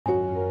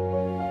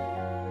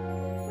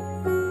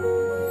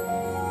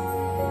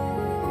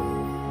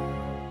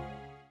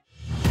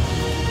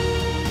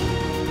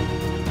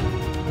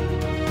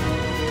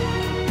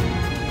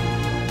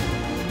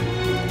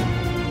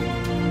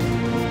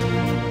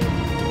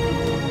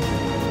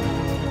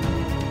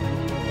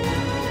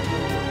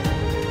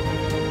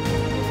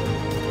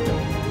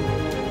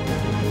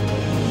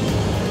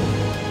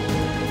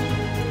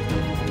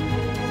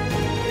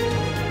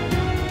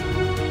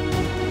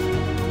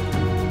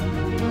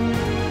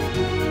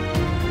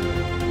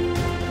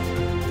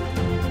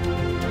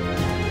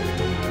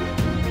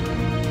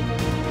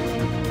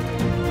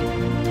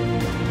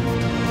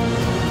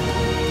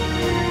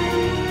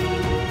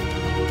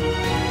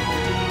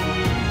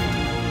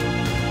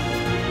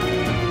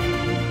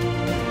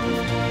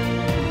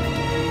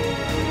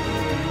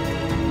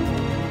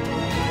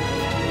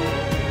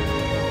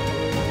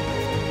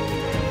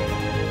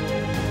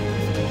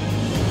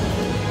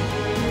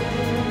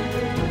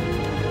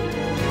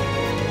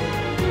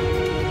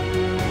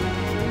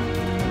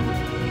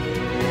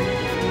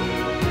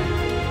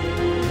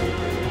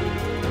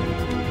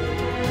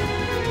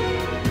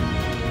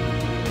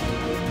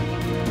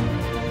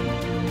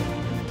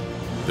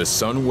The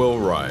sun will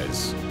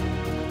rise.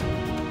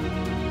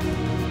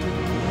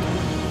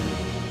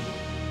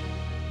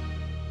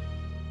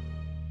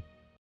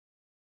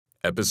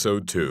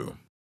 Episode 2.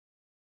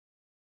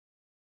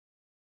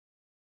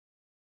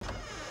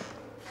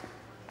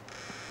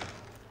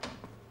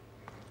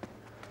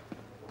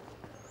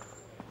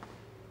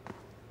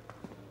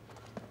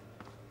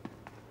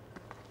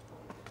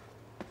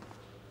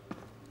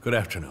 Good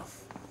afternoon.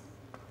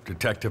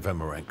 Detective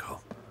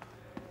Emerenko.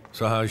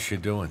 So how's she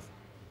doing?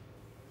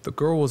 The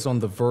girl was on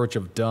the verge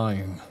of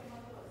dying.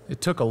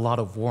 It took a lot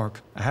of work.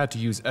 I had to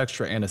use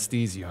extra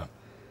anesthesia.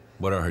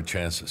 What are her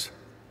chances?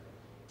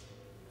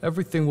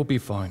 Everything will be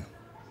fine.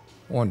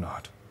 Or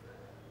not.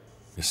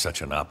 You're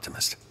such an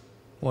optimist.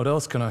 What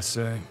else can I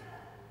say?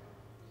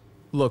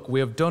 Look, we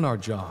have done our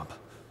job.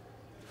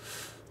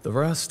 The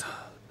rest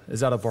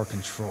is out of our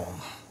control.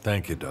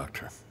 Thank you,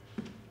 Doctor.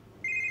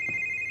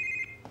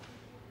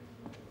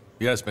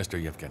 Yes,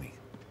 Mr. Yevgeny.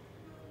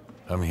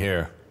 I'm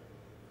here.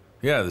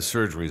 Yeah, the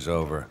surgery's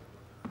over.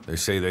 They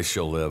say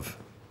she'll live.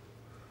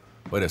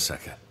 Wait a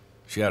second.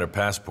 She had her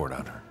passport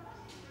on her.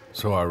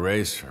 So I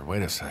raised her.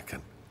 Wait a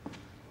second.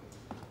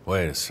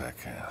 Wait a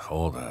second.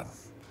 Hold on.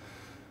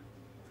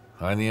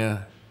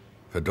 Anya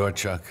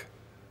Fedorchuk.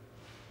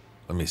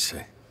 Let me see.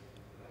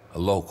 A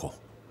local.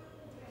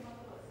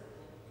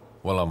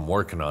 Well, I'm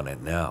working on it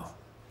now.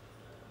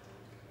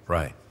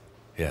 Right.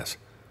 Yes.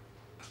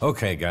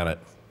 Okay, got it.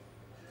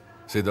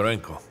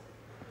 Sidorenko.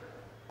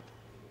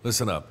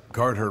 Listen up.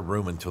 Guard her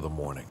room until the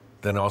morning.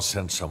 Then I'll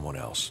send someone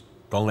else.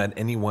 Don't let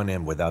anyone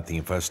in without the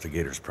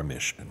investigator's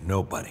permission.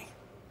 Nobody.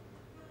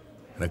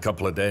 In a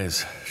couple of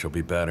days, she'll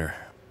be better.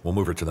 We'll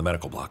move her to the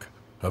medical block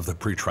of the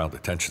pretrial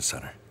detention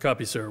center.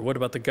 Copy, sir. What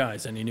about the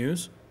guys? Any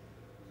news?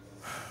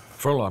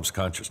 Furlong's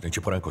conscious.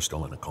 Nichiporenko's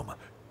still in a coma.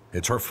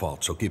 It's her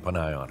fault, so keep an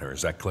eye on her.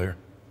 Is that clear?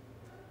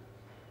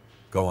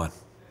 Go on.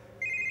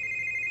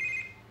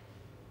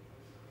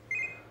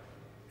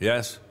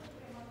 Yes?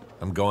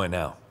 I'm going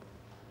now.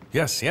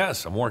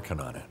 Yes, I'm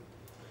working on it.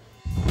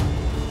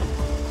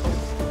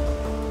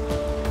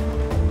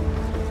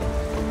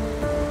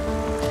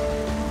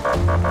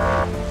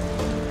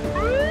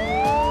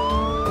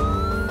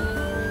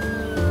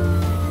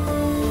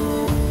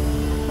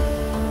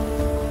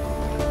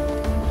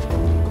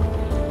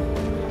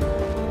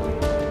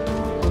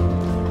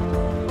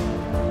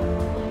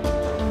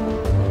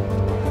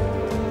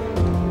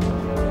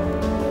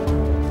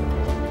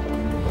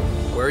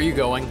 Where are you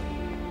going?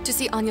 To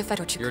see Anya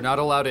Fedorchuk. You're not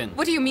allowed in.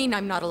 What do you mean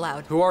I'm not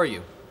allowed? Who are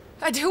you?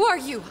 And who are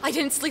you? I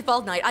didn't sleep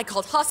all night. I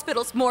called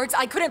hospitals, morgues.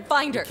 I couldn't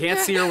find her. You can't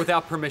see her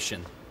without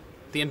permission.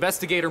 The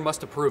investigator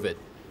must approve it.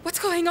 What's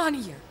going on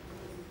here?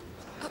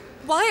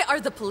 Why are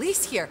the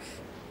police here?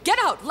 Get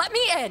out! Let me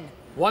in!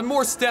 One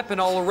more step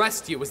and I'll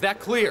arrest you. Is that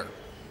clear?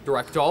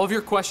 Direct all of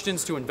your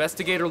questions to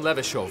Investigator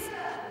Levashov.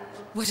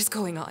 What is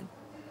going on?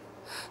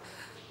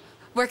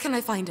 Where can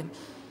I find him?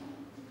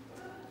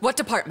 What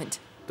department?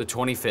 The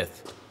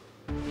 25th.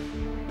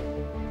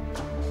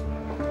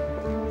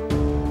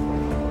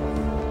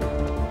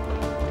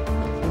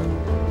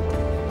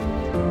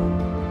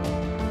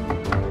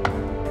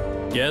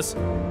 Yes?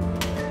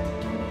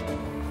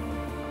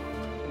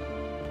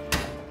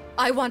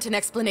 I want an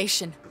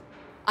explanation.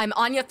 I'm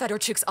Anya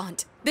Fedorchuk's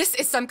aunt. This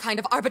is some kind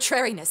of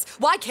arbitrariness.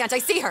 Why can't I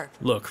see her?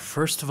 Look,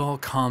 first of all,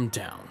 calm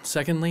down.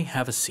 Secondly,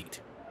 have a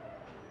seat.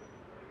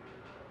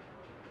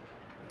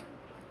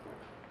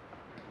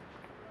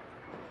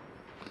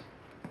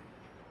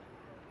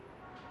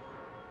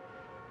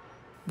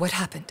 What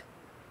happened?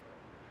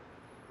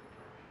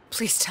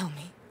 Please tell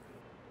me.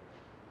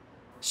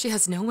 She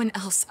has no one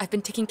else. I've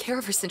been taking care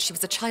of her since she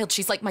was a child.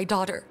 She's like my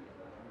daughter.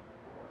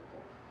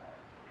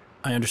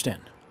 I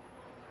understand.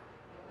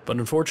 But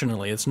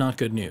unfortunately, it's not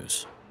good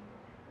news.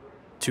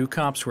 2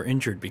 cops were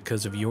injured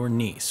because of your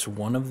niece.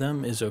 One of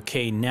them is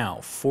okay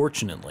now,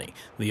 fortunately.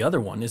 The other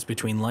one is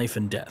between life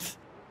and death.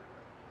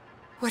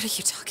 What are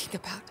you talking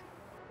about?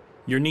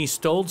 Your niece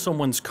stole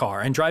someone's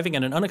car and driving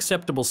at an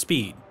unacceptable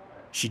speed.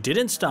 She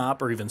didn't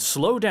stop or even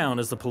slow down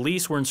as the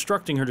police were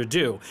instructing her to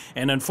do,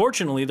 and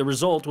unfortunately the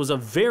result was a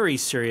very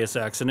serious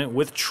accident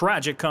with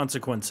tragic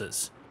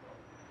consequences.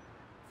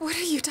 What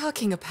are you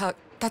talking about?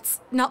 That's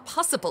not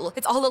possible.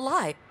 It's all a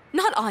lie.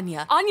 Not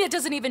Anya. Anya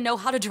doesn't even know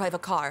how to drive a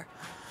car.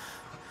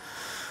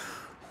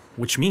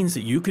 Which means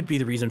that you could be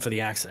the reason for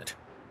the accident.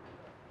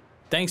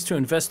 Thanks to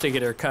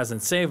investigator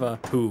Kazantseva,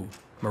 who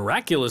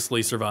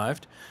miraculously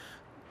survived,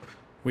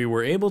 we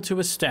were able to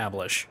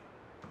establish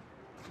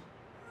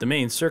the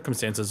main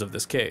circumstances of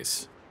this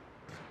case.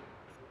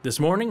 This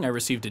morning, I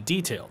received a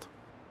detailed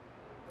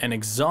and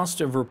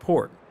exhaustive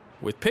report,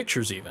 with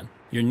pictures even.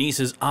 Your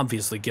niece is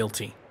obviously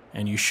guilty,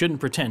 and you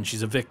shouldn't pretend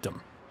she's a victim.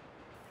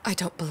 I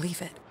don't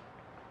believe it.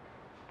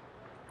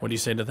 What do you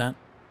say to that?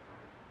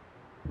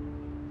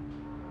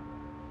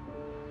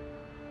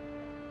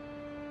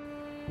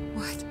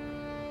 What?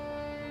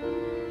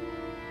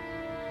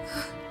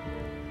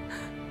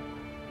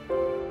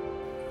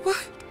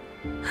 What?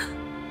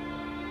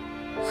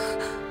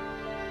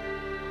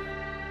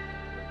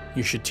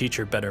 You should teach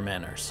her better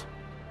manners.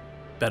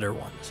 Better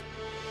ones.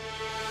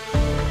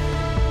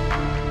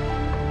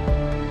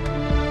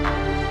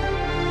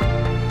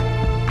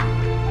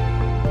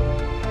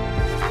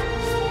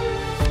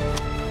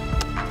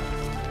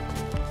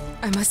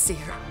 I must see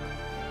her.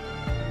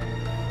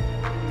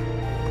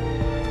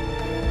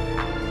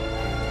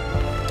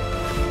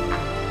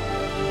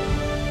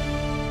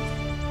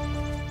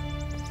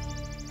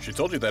 She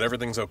told you that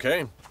everything's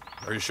okay.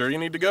 Are you sure you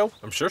need to go?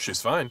 I'm sure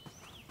she's fine.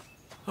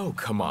 Oh,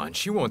 come on.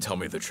 She won't tell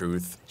me the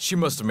truth. She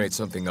must have made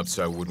something up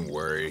so I wouldn't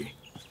worry.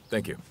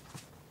 Thank you.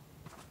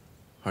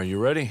 Are you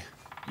ready?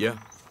 Yeah.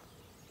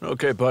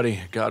 Okay,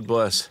 buddy. God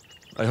bless.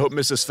 I hope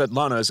Mrs.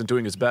 Svetlana isn't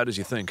doing as bad as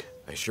you think.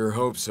 I sure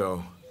hope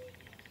so.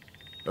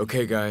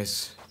 Okay,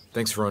 guys.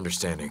 Thanks for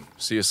understanding.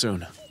 See you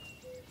soon.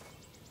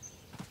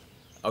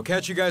 I'll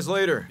catch you guys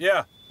later.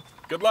 Yeah.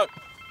 Good luck.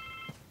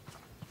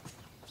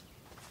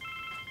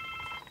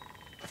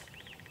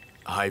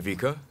 Hi,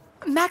 Vika.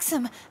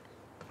 Maxim,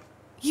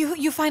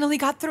 you finally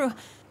got through.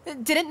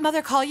 Didn't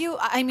Mother call you?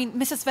 I mean,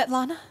 Mrs.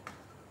 Svetlana?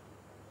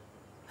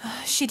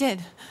 She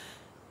did.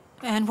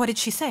 And what did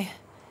she say?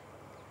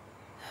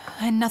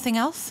 And nothing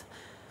else?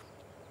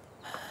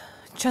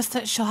 Just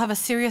that she'll have a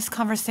serious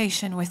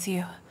conversation with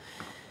you.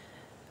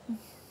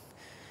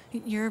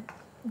 You're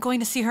going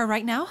to see her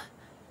right now?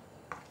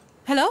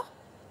 Hello?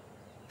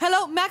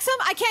 Hello, Maxim?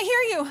 I can't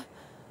hear you!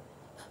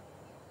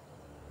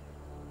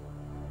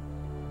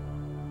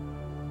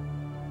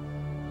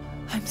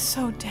 I'm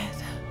so dead.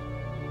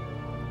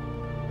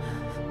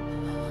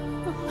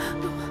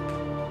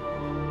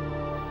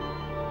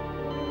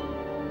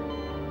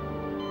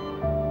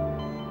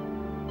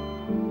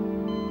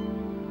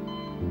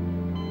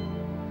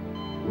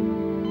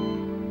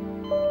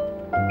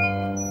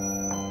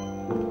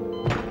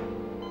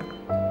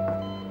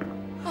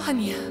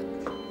 Anya.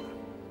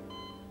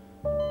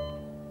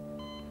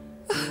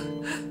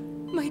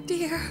 My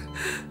dear.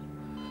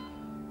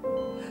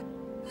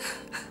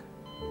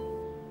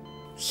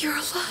 You're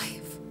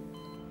alive.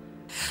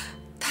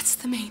 That's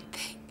the main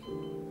thing.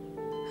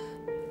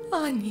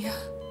 Anya.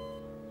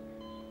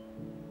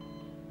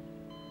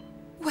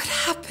 What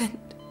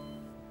happened?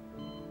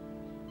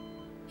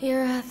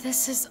 Ira,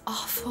 this is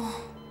awful.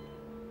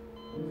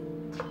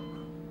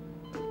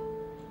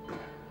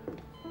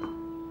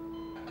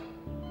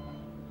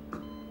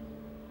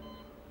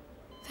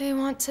 They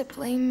want to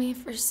blame me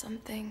for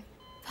something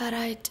that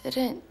I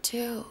didn't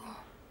do.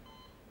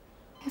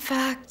 In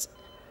fact,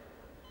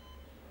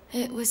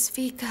 it was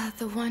Vika,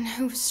 the one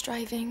who was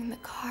driving the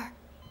car.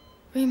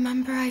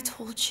 Remember I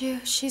told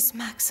you she's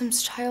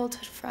Maxim's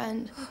childhood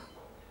friend?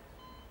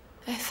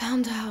 I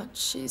found out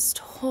she's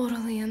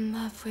totally in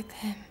love with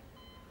him.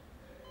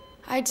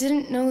 I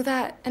didn't know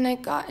that, and I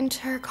got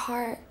into her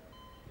car.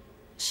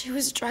 She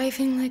was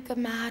driving like a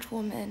mad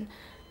woman.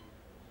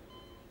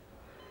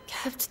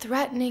 Kept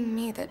threatening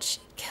me that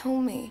she'd kill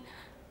me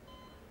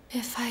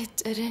if I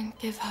didn't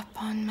give up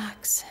on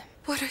Maxim.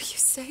 What are you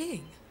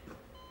saying?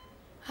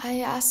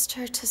 I asked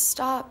her to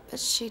stop, but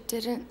she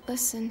didn't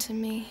listen to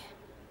me.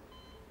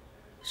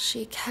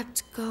 She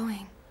kept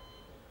going.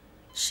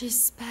 She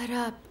sped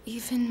up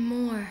even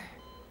more.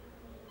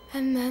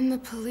 And then the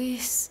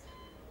police.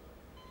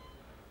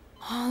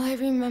 All I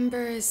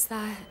remember is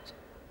that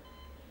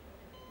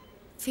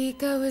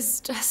Vika was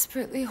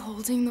desperately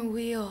holding the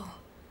wheel.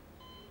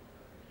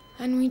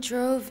 And we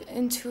drove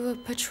into a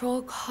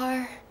patrol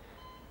car.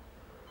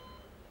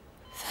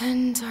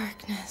 Then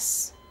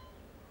darkness.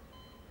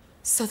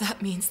 So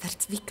that means that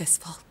it's Vika's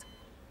fault.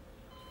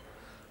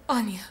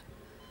 Anya,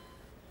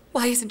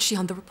 why isn't she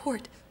on the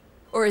report?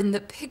 Or in the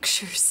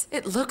pictures?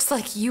 It looks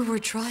like you were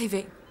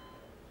driving.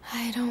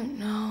 I don't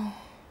know.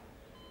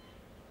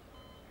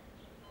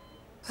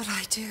 But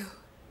I do.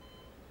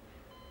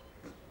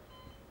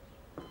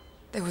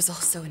 There was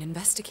also an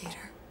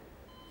investigator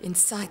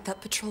inside that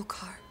patrol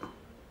car.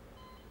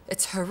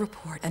 It's her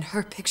report and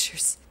her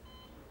pictures.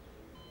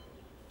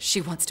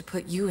 She wants to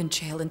put you in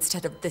jail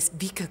instead of this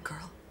Vika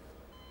girl.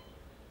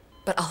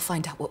 But I'll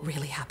find out what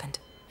really happened.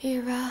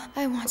 Ira,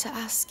 I want to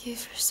ask you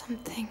for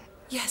something.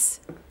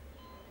 Yes.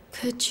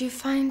 Could you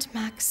find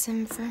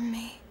Maxim for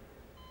me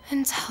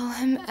and tell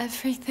him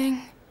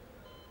everything?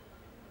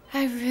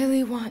 I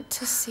really want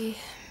to see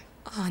him.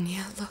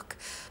 Anya, look,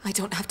 I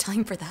don't have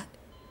time for that.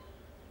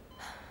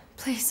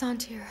 Please,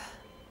 Aunt Ira.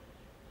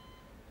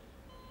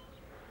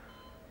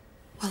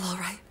 Well, all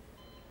right.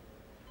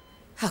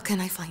 How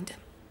can I find him?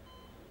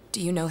 Do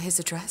you know his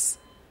address?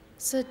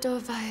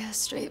 Sadovaya,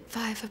 Street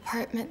 5,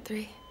 Apartment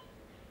 3.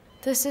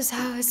 This is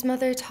how his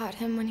mother taught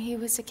him when he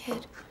was a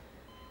kid.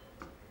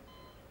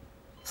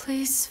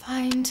 Please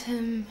find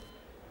him.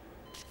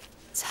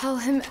 Tell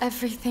him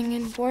everything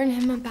and warn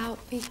him about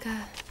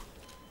Vika.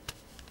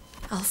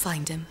 I'll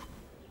find him.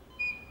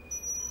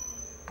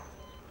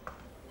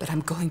 But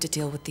I'm going to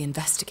deal with the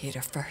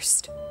investigator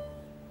first.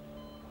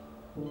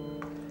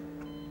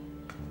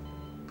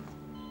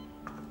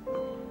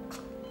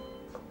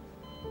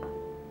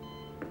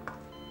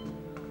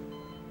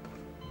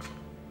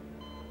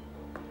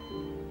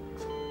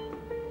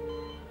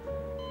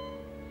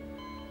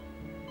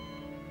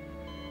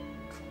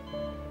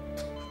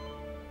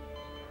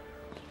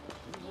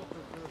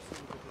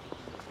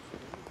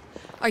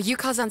 Are you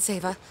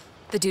Kazantseva?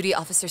 The duty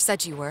officer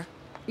said you were.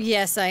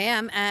 Yes, I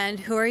am.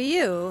 And who are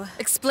you?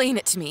 Explain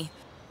it to me.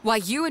 Why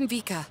you and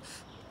Vika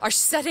are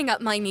setting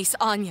up my niece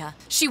Anya.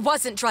 She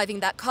wasn't driving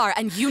that car,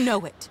 and you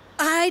know it.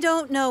 I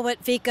don't know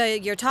what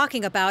Vika you're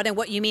talking about and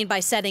what you mean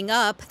by setting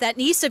up. That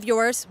niece of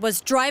yours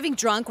was driving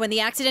drunk when the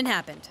accident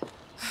happened.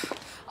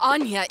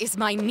 Anya is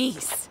my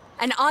niece,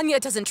 and Anya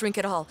doesn't drink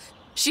at all.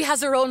 She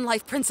has her own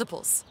life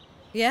principles.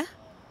 Yeah?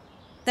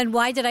 Then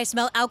why did I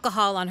smell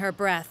alcohol on her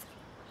breath?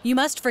 You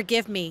must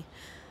forgive me,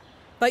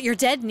 but your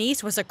dead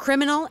niece was a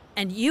criminal,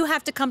 and you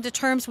have to come to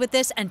terms with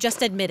this and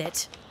just admit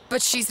it.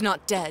 But she's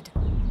not dead.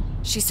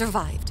 She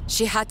survived.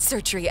 She had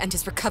surgery and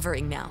is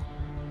recovering now.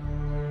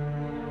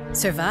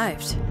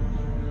 Survived?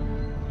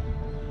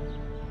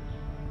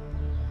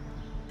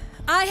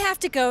 I have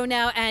to go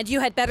now, and you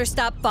had better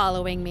stop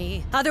following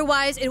me.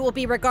 Otherwise, it will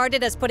be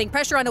regarded as putting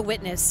pressure on a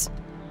witness.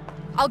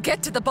 I'll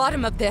get to the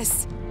bottom of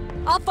this.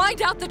 I'll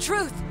find out the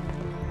truth.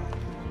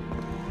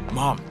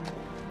 Mom,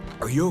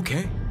 are you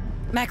okay?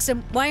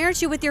 Maxim, why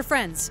aren't you with your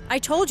friends? I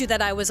told you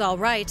that I was all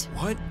right.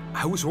 What?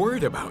 I was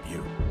worried about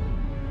you.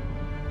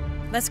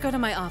 Let's go to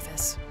my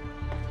office.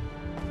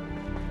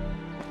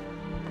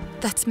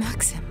 That's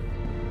Maxim.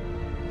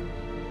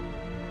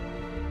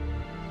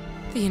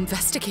 The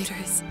investigator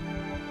is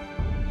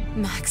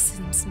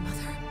Maxim's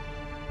mother.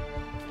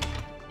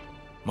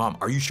 Mom,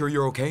 are you sure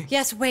you're okay?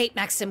 Yes, wait,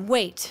 Maxim,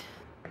 wait.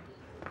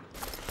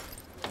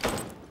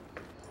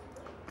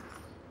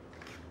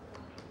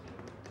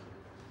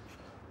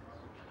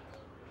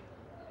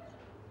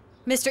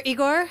 Mr.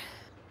 Igor,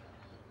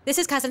 this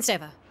is Cousin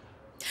Steva.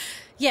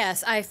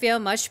 Yes, I feel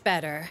much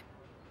better.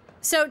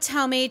 So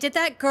tell me, did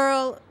that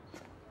girl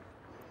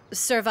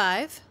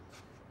survive?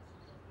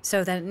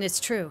 So then it's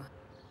true.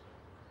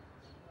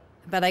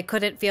 But I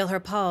couldn't feel her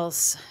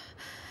pulse.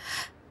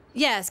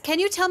 Yes, can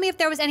you tell me if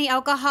there was any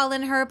alcohol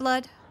in her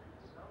blood?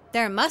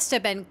 There must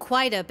have been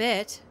quite a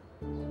bit.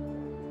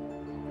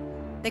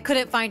 They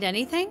couldn't find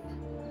anything?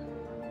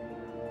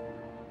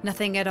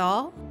 Nothing at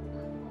all?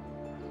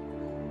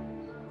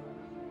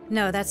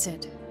 No, that's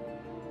it.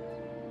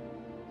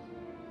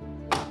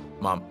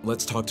 Mom,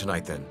 let's talk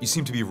tonight then. You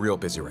seem to be real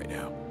busy right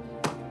now.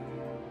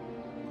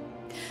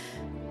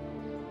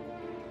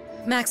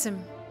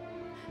 Maxim,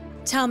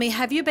 tell me,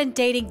 have you been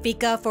dating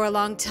Vika for a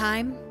long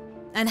time?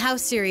 And how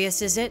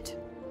serious is it?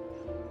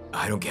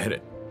 I don't get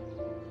it.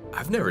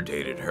 I've never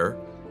dated her.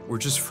 We're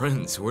just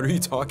friends. What are you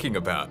talking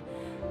about?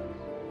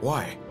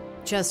 Why?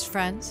 Just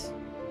friends?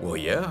 Well,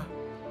 yeah.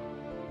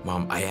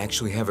 Mom, I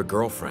actually have a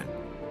girlfriend.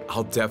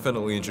 I'll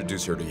definitely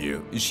introduce her to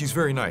you. She's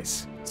very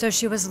nice. So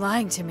she was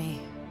lying to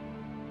me.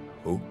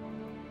 Who?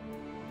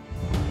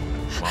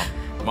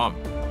 Mom.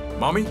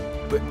 Mommy?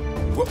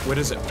 What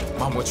is it?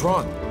 Mom, what's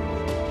wrong?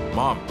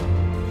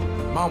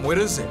 Mom, what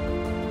is it?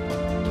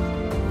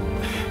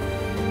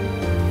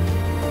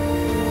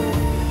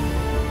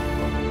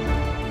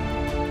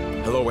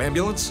 Hello,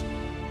 ambulance?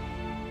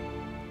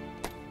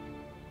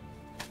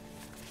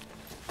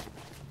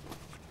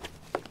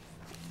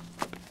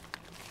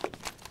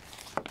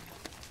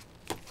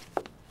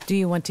 Do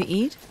you want to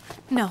eat?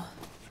 No.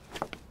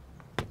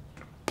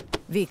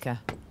 Vika,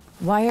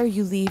 why are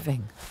you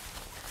leaving?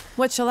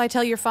 What shall I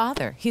tell your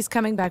father? He's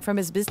coming back from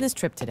his business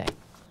trip today.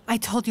 I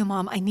told you,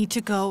 Mom, I need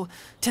to go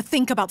to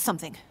think about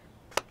something.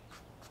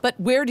 But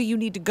where do you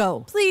need to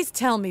go? Please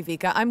tell me,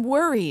 Vika. I'm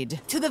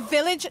worried. To the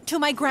village, to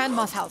my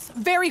grandma's house.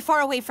 Very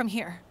far away from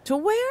here. To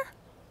where?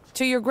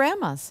 To your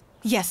grandma's?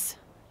 Yes.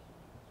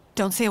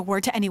 Don't say a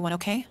word to anyone,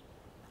 okay?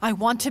 I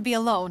want to be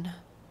alone.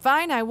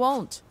 Fine, I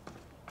won't.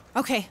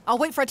 Okay, I'll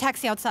wait for a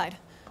taxi outside.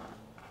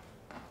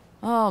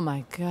 Oh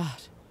my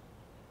God.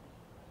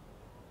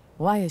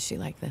 Why is she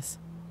like this?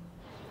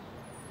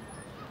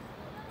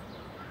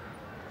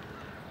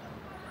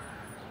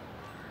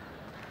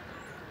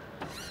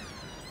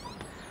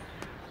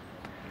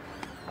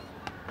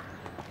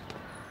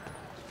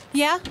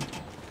 Yeah?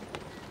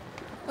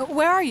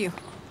 Where are you?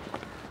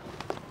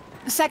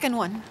 Second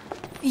one.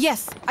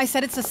 Yes, I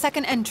said it's the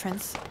second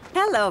entrance.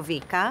 Hello,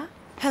 Vika.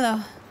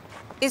 Hello.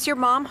 Is your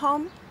mom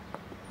home?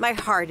 My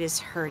heart is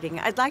hurting.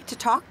 I'd like to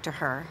talk to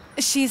her.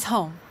 She's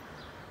home.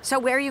 So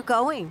where are you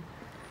going?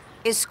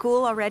 Is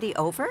school already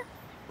over?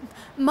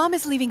 Mom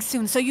is leaving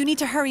soon, so you need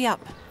to hurry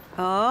up.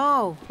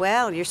 Oh,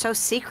 well, you're so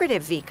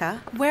secretive, Vika.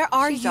 Where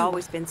are you? She's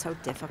always been so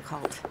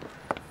difficult.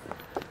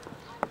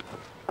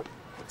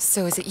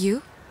 So is it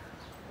you?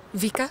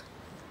 Vika?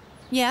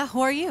 Yeah,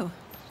 who are you?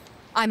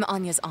 I'm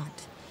Anya's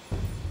aunt.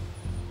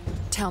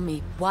 Tell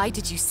me, why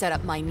did you set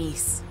up my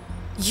niece?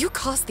 You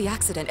caused the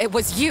accident. It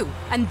was you.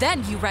 And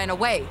then you ran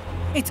away.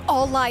 It's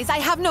all lies. I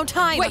have no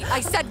time. Wait,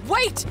 I said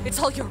wait! It's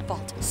all your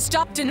fault.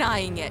 Stop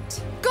denying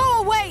it.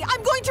 Go away!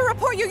 I'm going to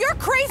report you. You're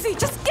crazy.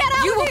 Just get out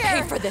of here. You will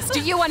pay for this.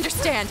 Do you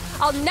understand?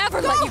 I'll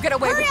never let you get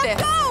away with this.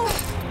 Go!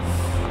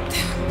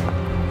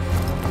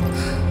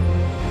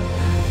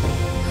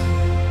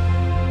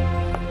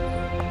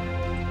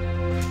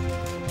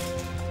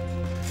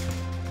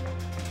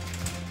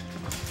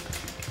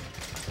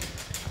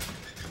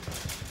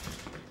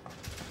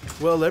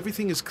 Well,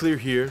 everything is clear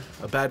here.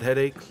 A bad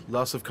headache,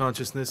 loss of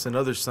consciousness, and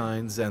other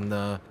signs, and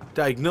the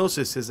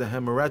diagnosis is a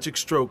hemorrhagic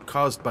stroke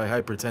caused by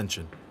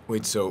hypertension.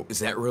 Wait, so is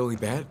that really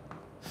bad?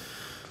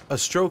 A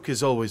stroke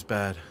is always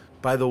bad.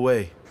 By the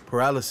way,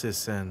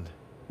 paralysis and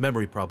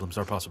memory problems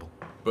are possible.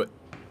 But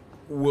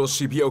will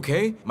she be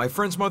okay? My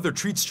friend's mother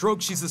treats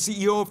stroke. She's the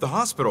CEO of the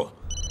hospital.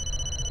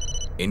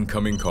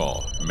 Incoming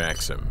call,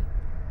 Maxim.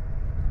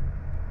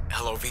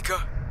 Hello,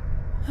 Vika?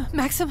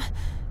 Maxim,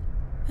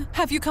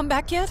 have you come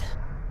back yet?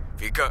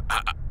 Vika,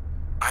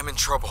 I'm in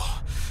trouble.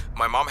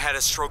 My mom had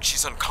a stroke.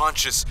 She's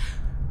unconscious.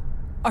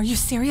 Are you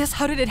serious?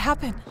 How did it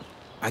happen?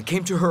 I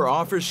came to her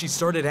office. She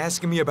started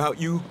asking me about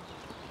you.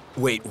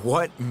 Wait,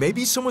 what?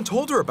 Maybe someone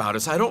told her about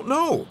us. I don't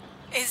know.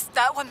 Is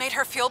that what made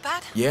her feel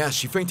bad? Yeah,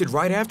 she fainted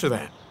right after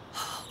that.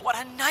 What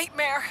a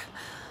nightmare.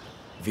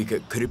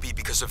 Vika, could it be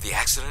because of the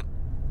accident?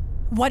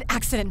 What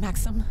accident,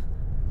 Maxim?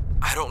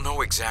 I don't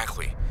know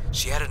exactly.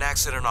 She had an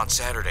accident on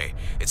Saturday.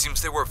 It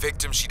seems they were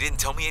victims. She didn't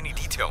tell me any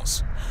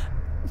details.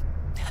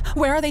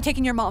 Where are they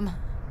taking your mom?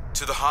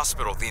 To the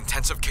hospital, the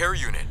intensive care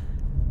unit.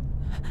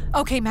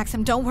 Okay,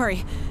 Maxim, don't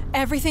worry.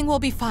 Everything will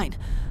be fine.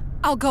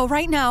 I'll go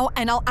right now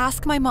and I'll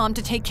ask my mom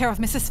to take care of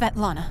Mrs.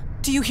 Svetlana.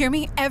 Do you hear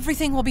me?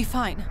 Everything will be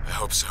fine. I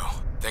hope so.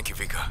 Thank you,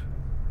 Vika.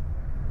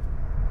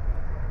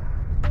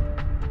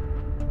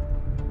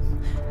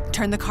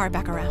 Turn the car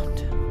back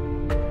around.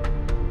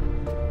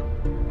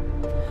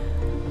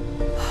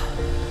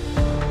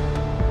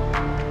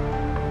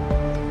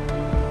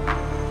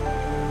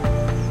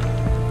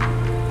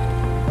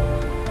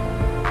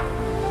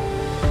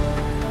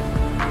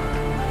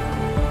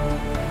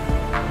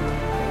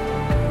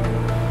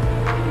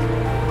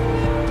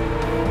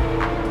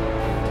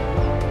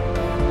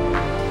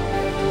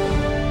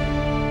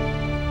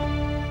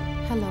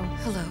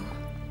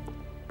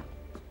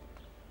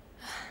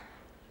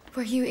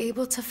 Were you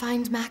able to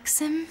find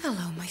Maxim?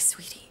 Hello, my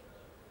sweetie.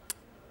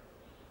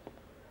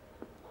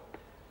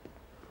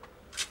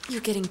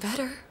 You're getting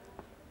better.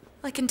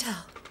 I can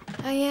tell.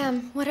 I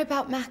am. What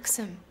about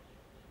Maxim?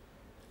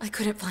 I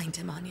couldn't find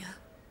him, Anya.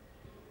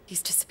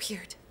 He's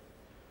disappeared.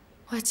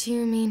 What do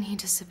you mean he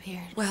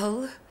disappeared?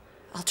 Well,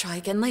 I'll try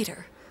again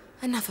later.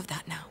 Enough of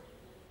that now.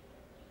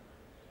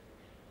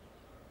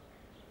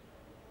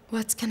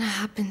 What's gonna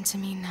happen to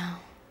me now?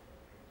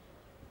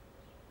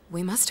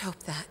 We must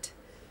hope that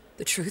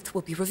the truth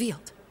will be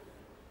revealed.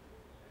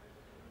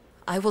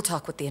 I will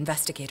talk with the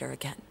investigator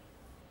again.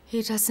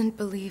 He doesn't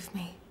believe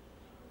me,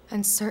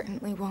 and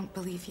certainly won't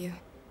believe you.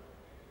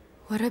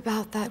 What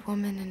about that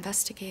woman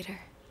investigator?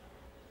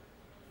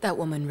 That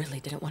woman really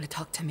didn't want to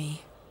talk to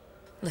me.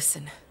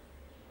 Listen,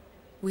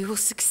 we will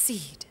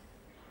succeed.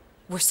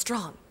 We're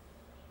strong.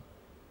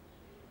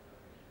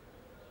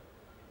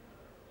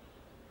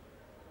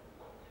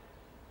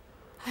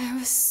 I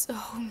was so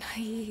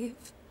naive.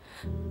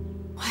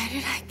 Why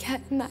did I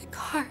get in that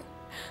car?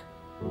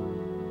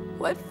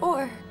 What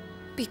for?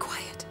 Be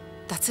quiet.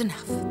 That's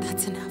enough.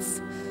 That's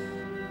enough.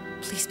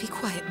 Please be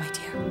quiet, my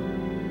dear.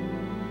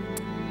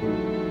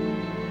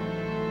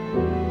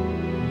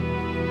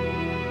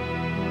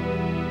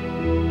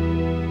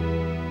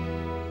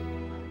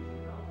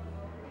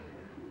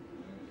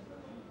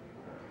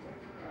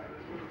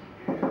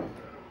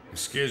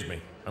 Excuse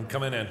me, I'm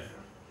coming in.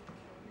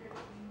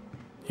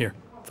 Here,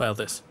 file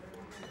this.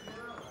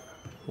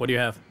 What do you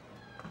have?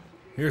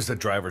 Here's the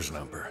driver's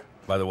number.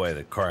 By the way,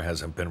 the car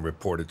hasn't been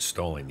reported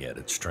stolen yet.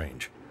 It's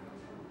strange.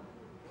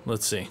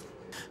 Let's see.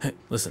 Hey,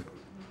 listen.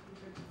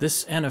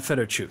 This Anna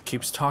Fedorchuk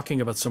keeps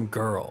talking about some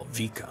girl,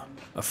 Vika,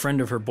 a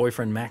friend of her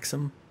boyfriend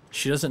Maxim.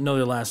 She doesn't know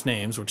their last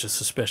names, which is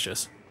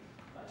suspicious.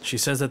 She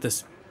says that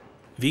this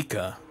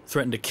Vika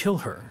threatened to kill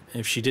her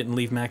if she didn't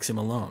leave Maxim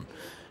alone.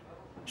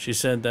 She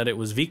said that it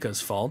was Vika's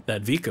fault,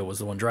 that Vika was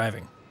the one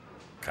driving.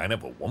 Kind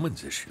of a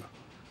woman's issue.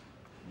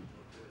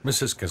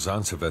 Mrs.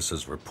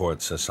 Kazantseves's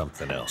report says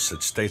something else.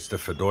 It states that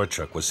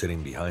Fedorchuk was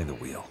sitting behind the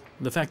wheel.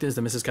 The fact is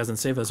that Mrs.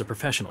 Kazantseva is a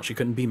professional. She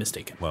couldn't be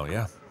mistaken. Well,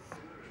 yeah.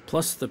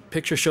 Plus, the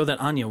pictures show that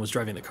Anya was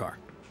driving the car.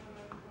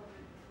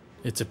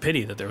 It's a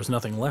pity that there was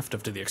nothing left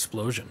after the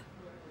explosion.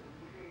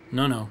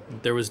 No,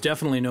 there was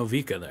definitely no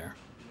Vika there.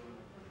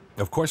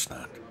 Of course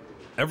not.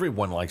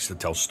 Everyone likes to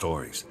tell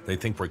stories. They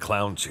think we're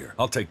clowns here.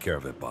 I'll take care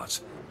of it,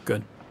 boss.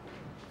 Good.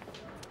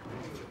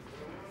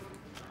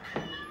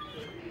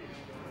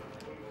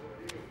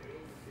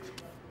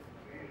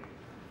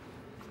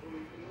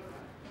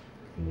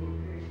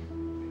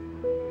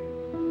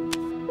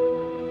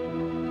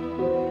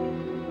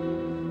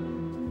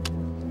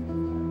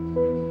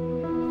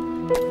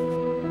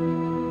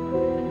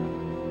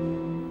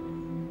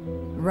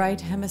 Right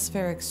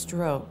hemispheric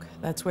stroke.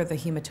 That's where the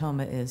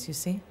hematoma is, you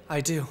see? I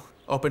do.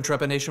 Open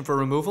trepanation for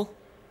removal?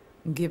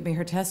 Give me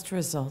her test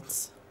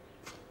results.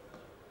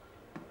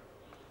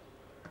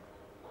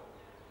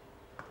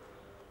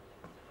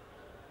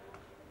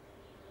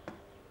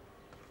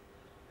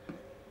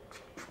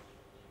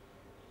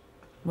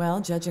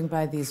 Well, judging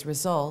by these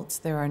results,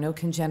 there are no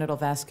congenital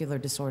vascular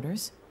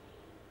disorders,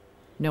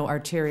 no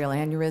arterial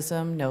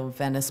aneurysm, no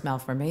venous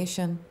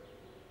malformation.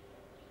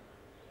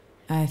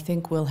 I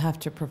think we'll have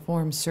to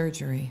perform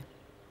surgery.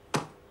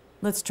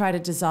 Let's try to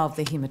dissolve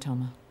the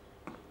hematoma.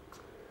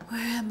 Where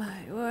am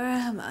I? Where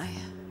am I?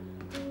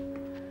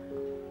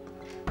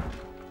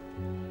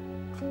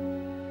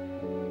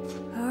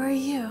 are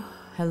you?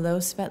 Hello,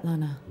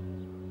 Svetlana.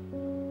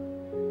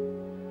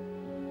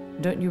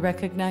 Don't you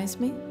recognize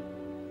me?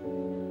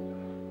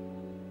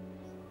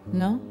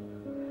 No?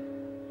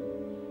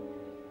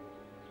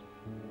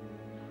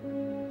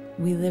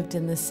 We lived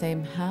in the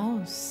same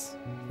house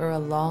for a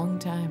long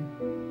time.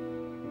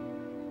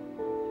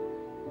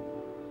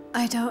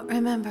 I don't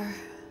remember.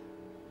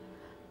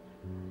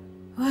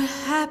 What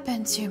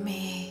happened to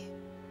me?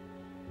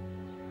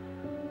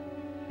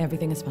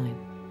 Everything is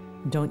fine.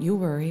 Don't you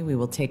worry, we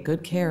will take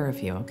good care of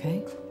you,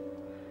 okay?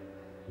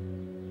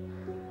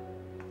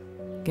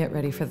 Get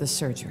ready for the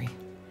surgery.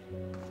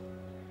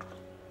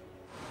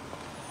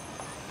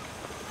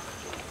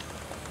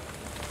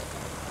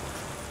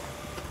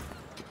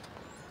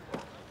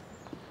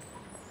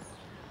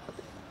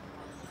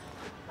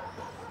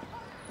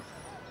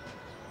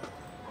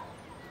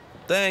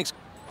 Thanks.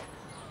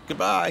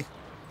 Goodbye.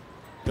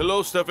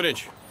 Hello,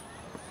 Stefanich.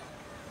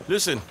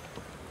 Listen,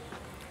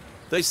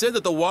 they said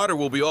that the water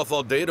will be off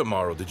all day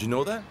tomorrow. Did you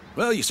know that?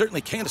 Well, you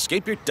certainly can't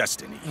escape your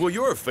destiny. Well,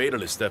 you're a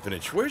fatalist,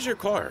 Stefanich. Where's your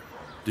car?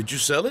 Did you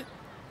sell it?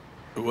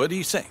 What do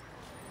you say?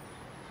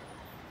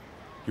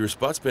 Your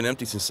spot's been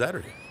empty since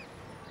Saturday.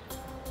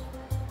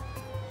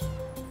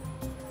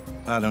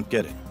 I don't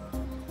get it.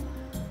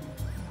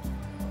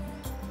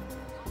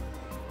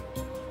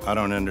 I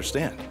don't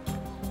understand.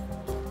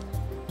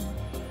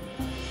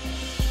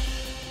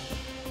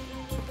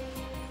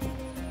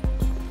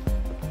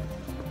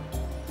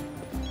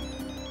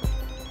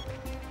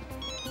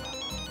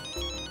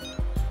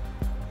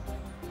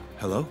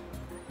 Hello?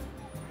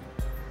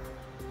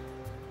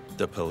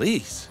 The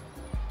police?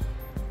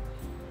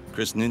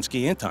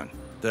 Krasninsky Anton,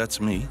 that's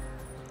me.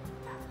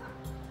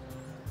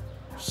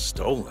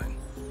 Stolen?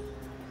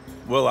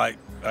 Well, I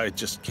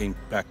just came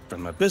back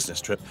from a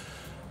business trip.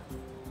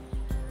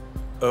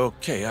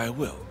 Okay, I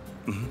will.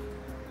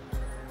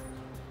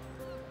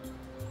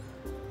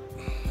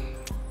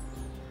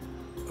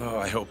 Oh,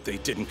 I hope they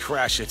didn't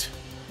crash it.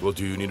 Well,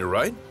 do you need a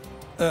ride?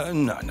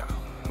 No.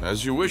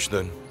 As you wish,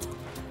 then.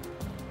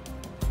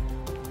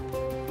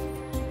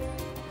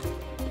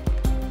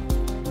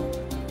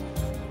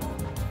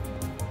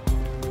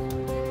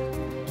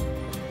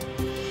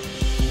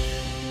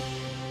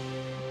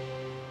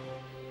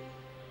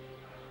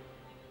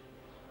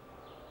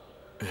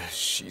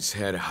 She's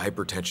had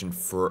hypertension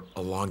for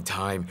a long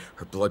time.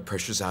 Her blood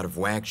pressure's out of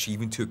whack. She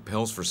even took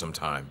pills for some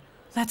time.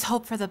 Let's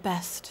hope for the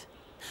best.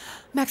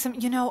 Maxim,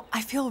 you know,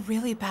 I feel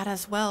really bad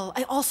as well.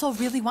 I also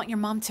really want your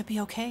mom to be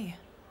okay.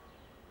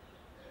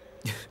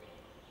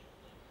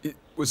 It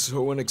was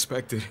so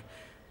unexpected.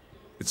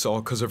 It's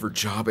all because of her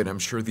job, and I'm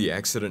sure the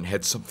accident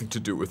had something to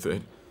do with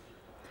it.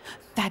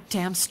 That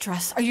damn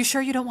stress. Are you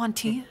sure you don't want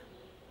tea?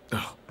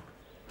 Oh.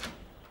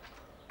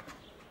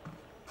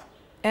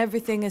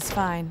 Everything is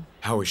fine.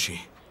 How is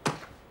she?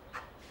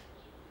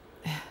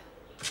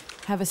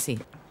 Have a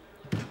seat.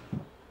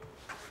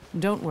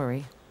 Don't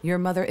worry. Your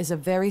mother is a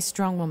very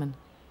strong woman.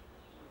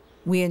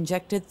 We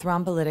injected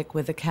thrombolytic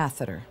with a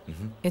catheter.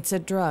 It's a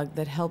drug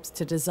that helps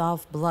to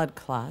dissolve blood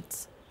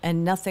clots,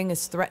 and nothing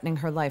is threatening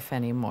her life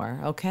anymore,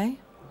 okay?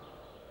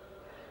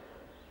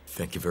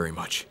 Thank you very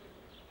much.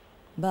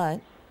 But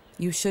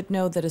you should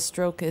know that a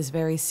stroke is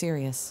very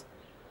serious.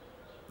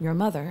 Your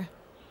mother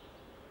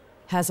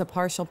has a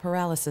partial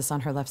paralysis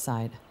on her left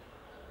side.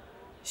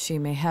 She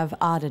may have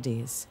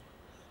oddities,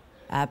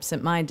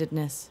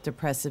 absent-mindedness,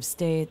 depressive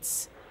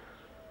states,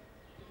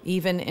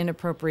 even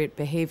inappropriate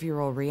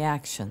behavioral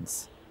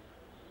reactions.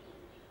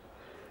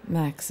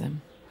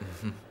 Maxim.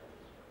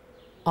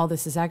 All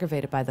this is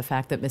aggravated by the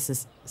fact that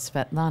Mrs.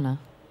 Svetlana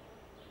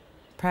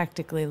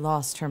practically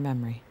lost her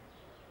memory.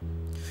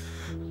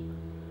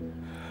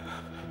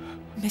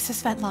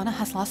 Mrs. Svetlana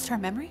has lost her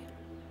memory?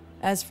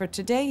 As for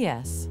today,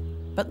 yes.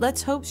 But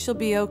let's hope she'll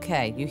be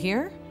okay. You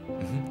hear?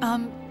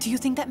 Do you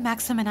think that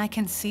Maxim and I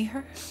can see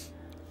her?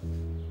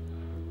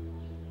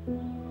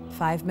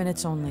 5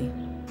 minutes only.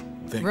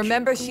 Thank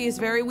Remember, she is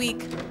very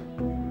weak.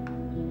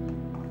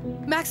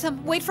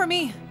 Maxim, wait for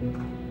me!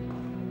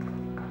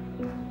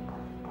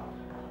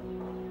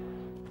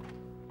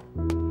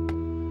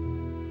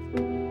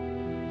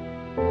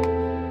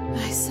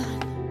 My son.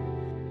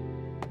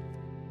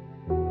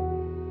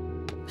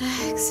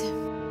 Maxim.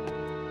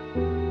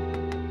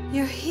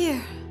 You're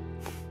here.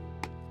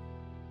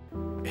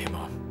 Hey,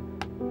 Mom.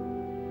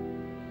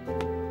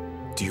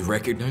 Do you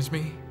recognize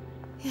me?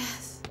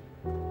 Yes.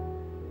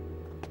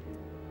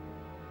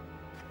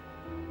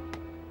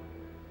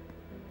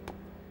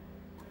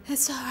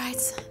 It's all right,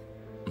 son.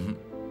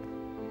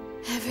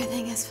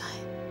 Everything is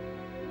fine.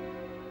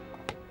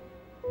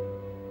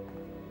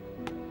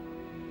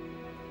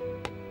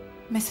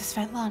 Mrs.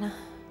 Svetlana,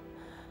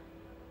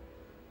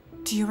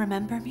 do you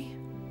remember me?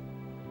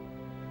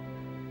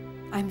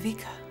 I'm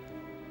Vika.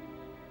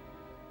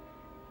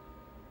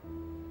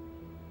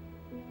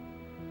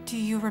 Do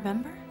you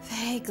remember?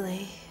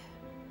 Vaguely.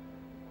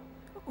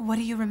 What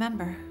do you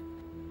remember?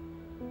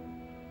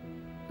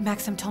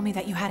 Maxim told me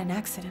that you had an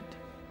accident.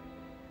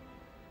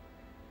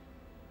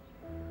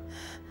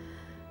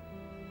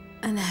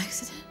 An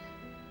accident?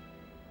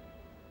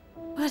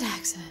 What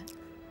accident?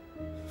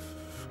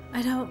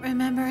 I don't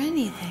remember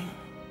anything.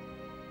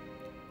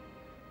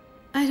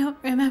 I don't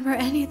remember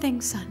anything,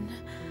 son.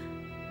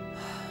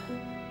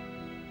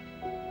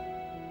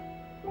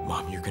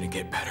 Mom, you're gonna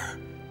get better.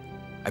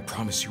 I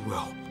promise you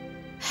will.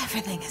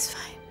 Everything is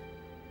fine.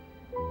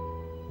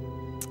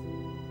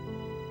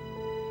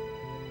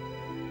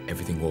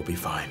 Everything will be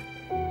fine.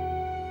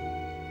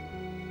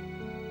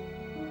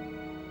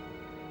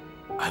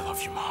 I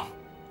love you, Mom.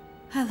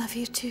 I love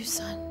you too,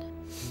 son.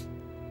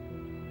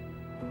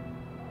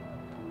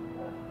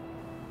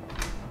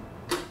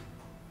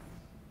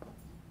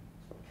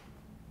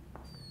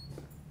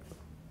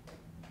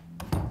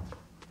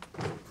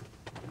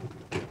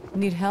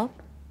 Need help?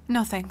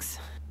 No, thanks.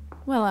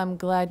 Well, I'm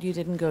glad you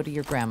didn't go to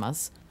your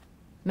grandma's.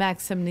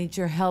 Maxim needs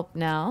your help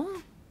now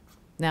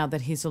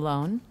that he's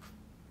alone.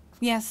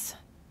 Yes.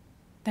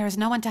 There is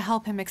no one to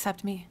help him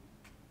except me.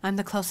 I'm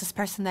the closest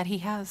person that he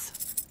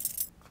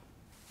has.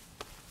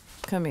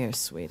 Come here,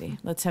 sweetie.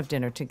 Let's have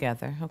dinner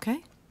together,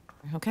 okay?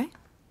 Okay?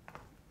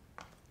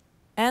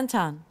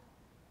 Anton,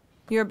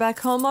 you're back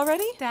home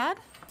already? Dad?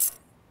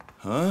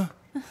 Huh?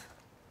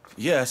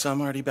 Yes,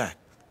 I'm already back.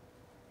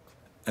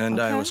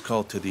 And I Okay. was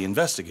called to the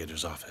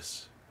investigator's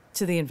office.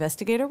 To the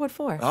investigator? What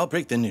for? I'll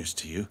break the news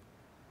to you.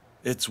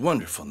 It's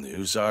wonderful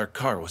news. Our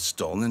car was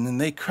stolen and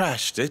they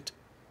crashed it.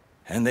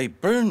 And they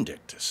burned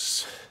it.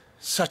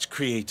 Such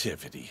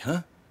creativity,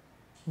 huh?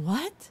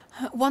 What?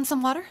 Want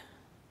some water?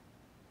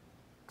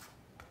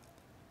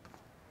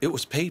 It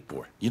was paid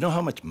for. You know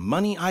how much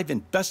money I've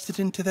invested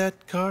into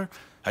that car?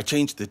 I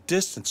changed the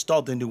discs,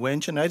 installed the new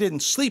engine. I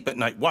didn't sleep at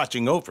night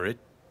watching over it.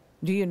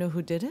 Do you know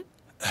who did it?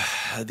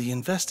 The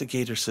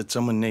investigator said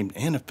someone named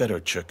Anna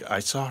Fedorchuk. I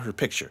saw her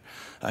picture.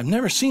 I've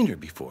never seen her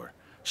before.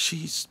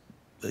 She's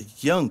a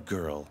young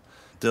girl.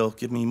 They'll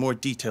give me more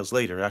details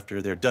later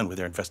after they're done with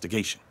their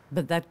investigation.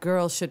 But that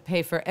girl should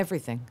pay for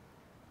everything.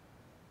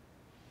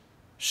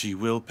 She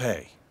will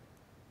pay.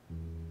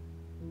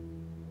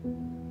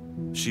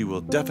 She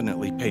will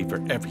definitely pay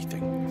for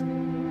everything.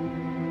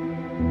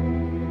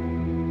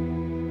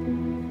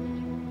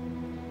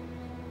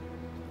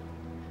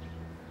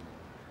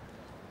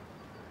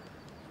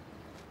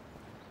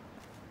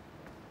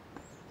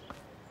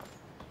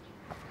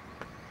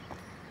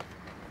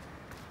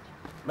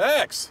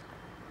 Max!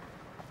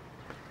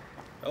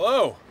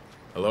 Hello.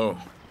 Hello.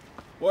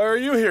 Why are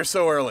you here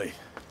so early?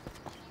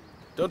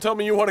 Don't tell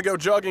me you want to go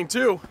jogging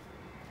too.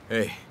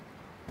 Hey.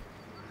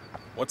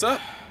 What's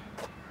up?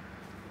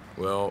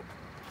 Well,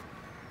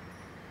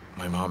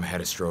 my mom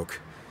had a stroke.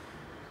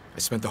 I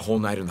spent the whole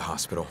night in the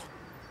hospital.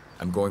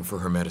 I'm going for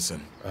her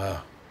medicine.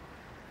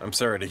 I'm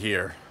sorry to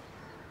hear.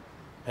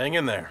 Hang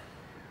in there.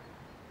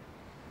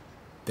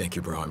 Thank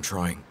you, bro. I'm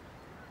trying.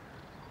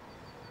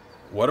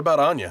 What about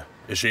Anya?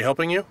 Is she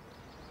helping you?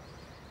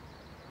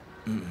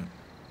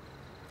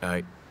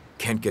 I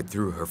can't get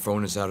through. Her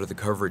phone is out of the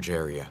coverage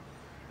area.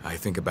 I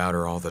think about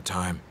her all the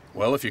time.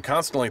 Well, if you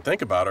constantly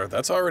think about her,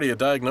 that's already a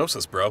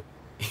diagnosis, bro.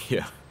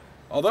 Yeah.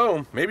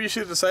 Although, maybe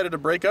she decided to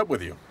break up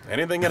with you.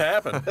 Anything can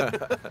happen.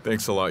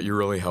 Thanks a lot. You're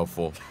really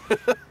helpful.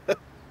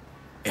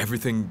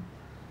 Everything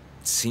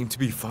seemed to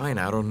be fine.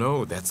 I don't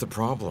know. That's the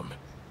problem.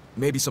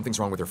 Maybe something's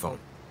wrong with her phone.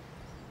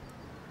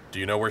 Do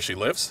you know where she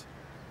lives?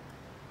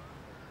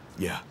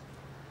 Yeah.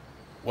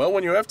 Well,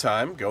 when you have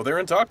time, go there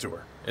and talk to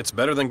her. It's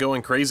better than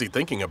going crazy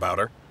thinking about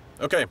her.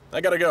 Okay,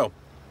 I gotta go.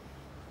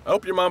 I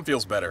hope your mom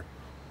feels better.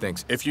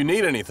 Thanks. If you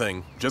need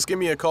anything, just give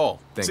me a call.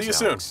 Thanks, See you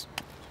Alex. soon.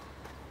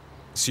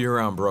 See you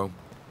around, bro.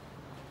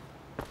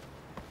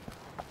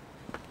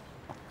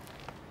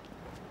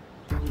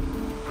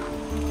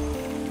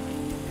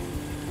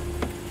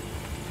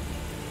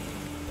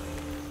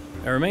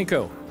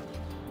 Eramenko.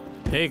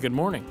 Hey, good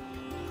morning.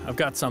 I've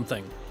got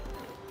something.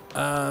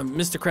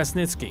 Mr.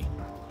 Krasnitsky,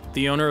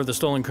 the owner of the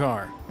stolen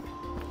car,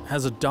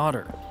 has a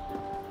daughter.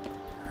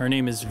 Her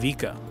name is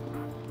Vika.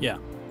 Yeah.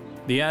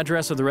 The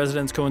address of the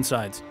residence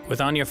coincides with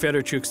Anya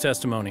Fedorchuk's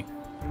testimony.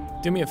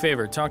 Do me a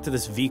favor, talk to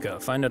this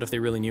Vika, find out if they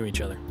really knew each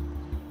other.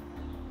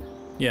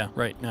 Yeah,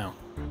 right, now.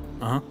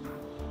 Uh-huh.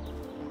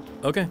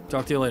 Okay,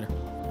 talk to you later.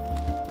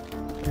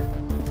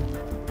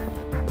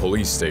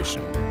 Police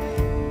station.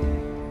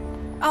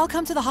 I'll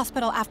come to the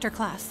hospital after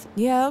class.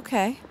 Yeah,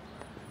 okay.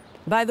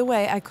 By the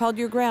way, I called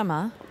your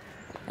grandma,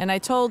 and I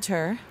told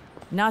her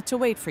not to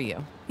wait for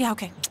you. Yeah,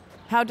 okay.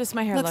 How does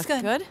my hair Looks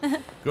look? good.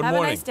 Good Have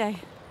morning. a nice day.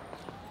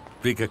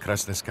 Vika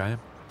Krasnitskaya?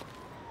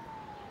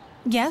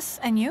 Yes,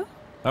 and you?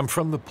 I'm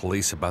from the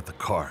police about the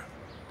car.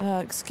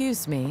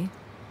 Excuse me.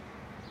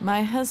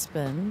 My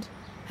husband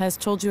has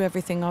told you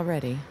everything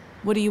already.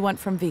 What do you want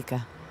from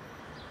Vika?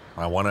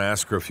 I want to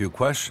ask her a few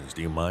questions.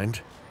 Do you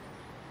mind?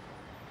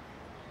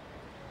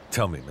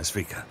 Tell me, Miss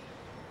Vika,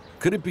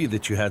 could it be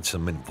that you had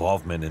some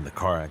involvement in the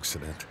car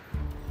accident?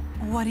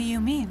 What do you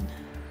mean?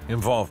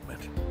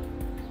 Involvement.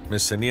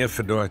 Miss Anya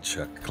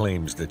Fedorchuk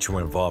claims that you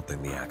were involved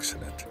in the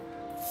accident.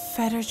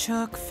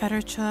 Fedorchuk.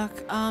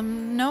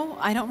 No,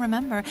 I don't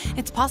remember.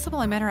 It's possible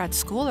I met her at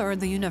school or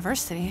the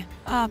university.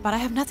 But I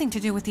have nothing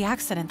to do with the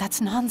accident. That's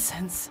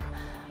nonsense.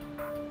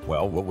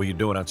 Well, what were you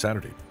doing on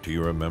Saturday? Do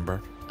you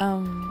remember?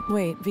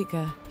 Wait,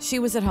 Vika. She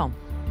was at home.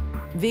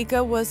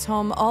 Vika was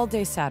home all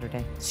day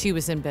Saturday. She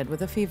was in bed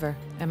with a fever.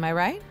 Am I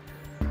right?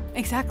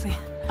 Exactly.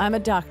 I'm a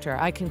doctor.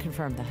 I can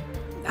confirm that.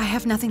 I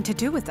have nothing to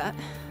do with that.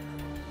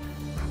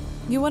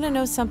 You want to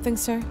know something,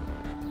 sir?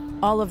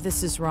 All of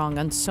this is wrong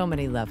on so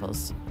many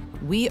levels.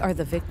 We are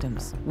the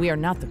victims. We are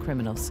not the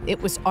criminals. It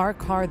was our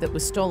car that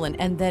was stolen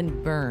and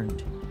then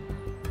burned.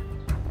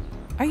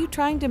 Are you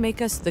trying to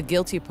make us the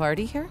guilty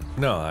party here?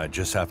 No, I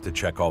just have to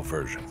check all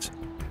versions.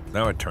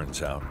 Now it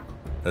turns out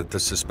that the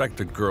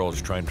suspected girl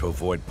is trying to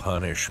avoid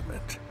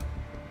punishment.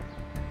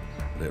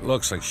 It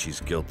looks like she's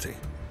guilty.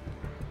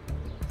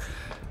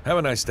 Have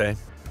a nice day.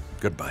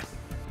 Goodbye.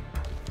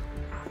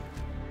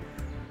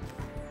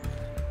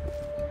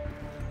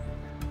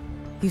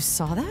 You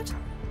saw that?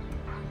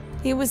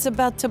 He was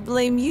about to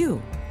blame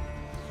you.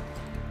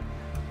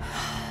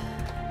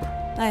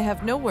 I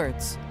have no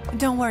words.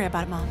 Don't worry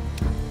about it, Mom.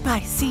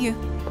 Bye. See you.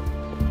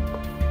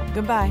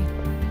 Goodbye.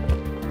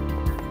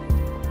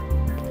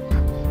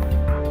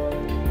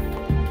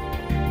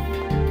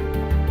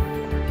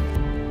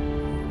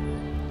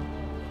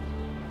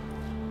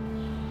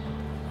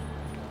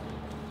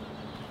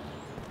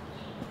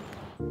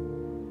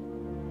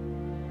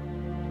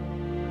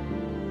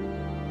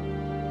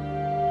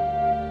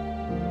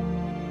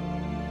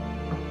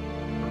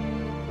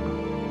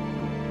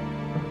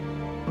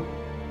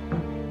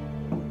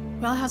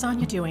 Well, how's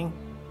Anya doing?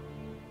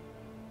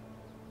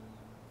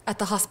 At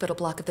the hospital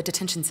block of the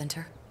detention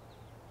center.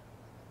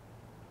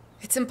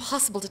 It's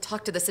impossible to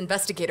talk to this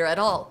investigator at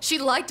all. She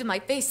lied to my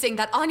face saying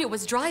that Anya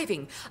was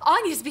driving.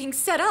 Anya's being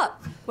set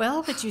up.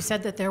 Well, but you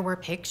said that there were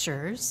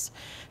pictures,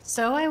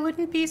 so I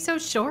wouldn't be so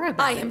sure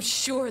about it. I am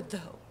sure,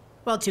 though.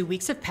 Well, 2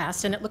 weeks have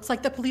passed, and it looks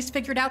like the police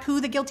figured out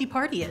who the guilty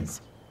party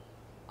is.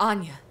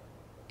 Anya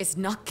is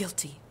not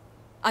guilty.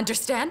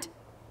 Understand?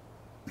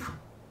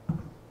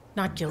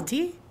 Not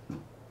guilty?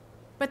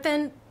 But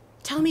then,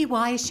 tell me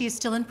why she is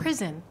still in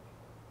prison.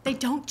 They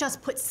don't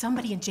just put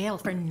somebody in jail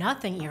for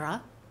nothing,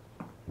 Ira.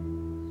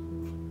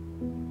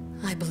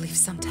 I believe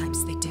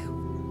sometimes they do.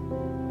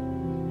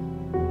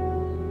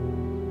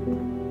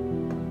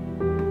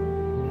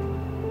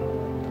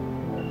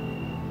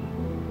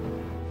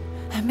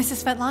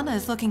 Mrs. Svetlana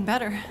is looking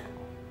better.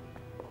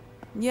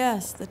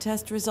 Yes, the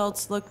test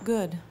results look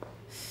good.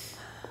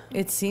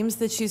 It seems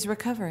that she's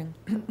recovering.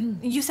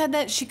 You said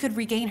that she could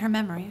regain her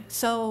memory,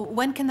 so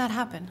when can that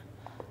happen?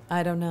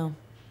 I don't know.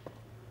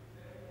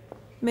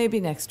 Maybe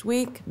next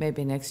week,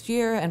 maybe next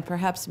year, and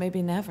perhaps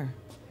maybe never.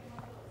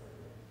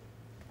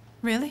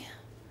 Really?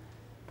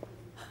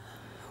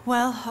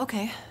 Well,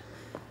 okay.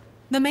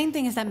 The main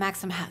thing is that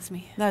Maxim has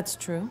me. That's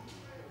true.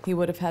 He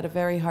would have had a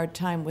very hard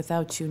time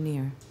without you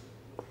near.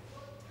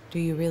 Do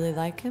you really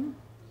like him?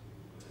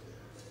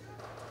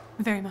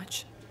 Very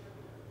much.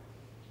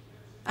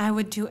 I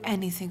would do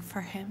anything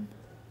for him.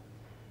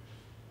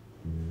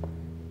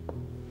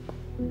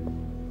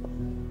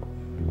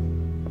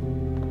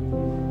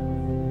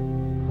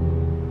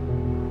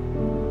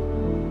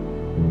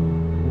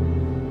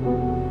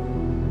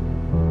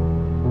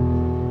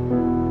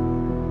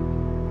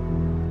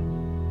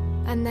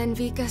 And then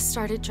Vika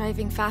started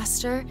driving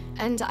faster,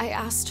 and I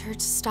asked her to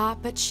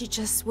stop, but she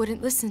just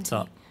wouldn't listen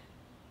to me.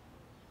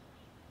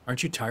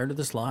 Aren't you tired of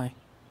this lie?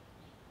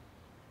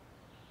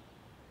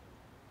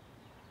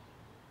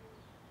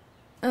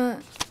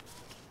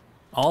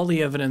 All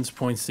the evidence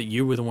points that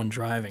you were the one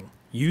driving.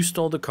 You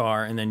stole the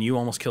car, and then you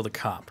almost killed a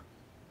cop.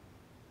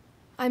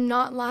 I'm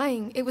not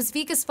lying. It was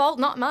Vika's fault,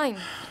 not mine.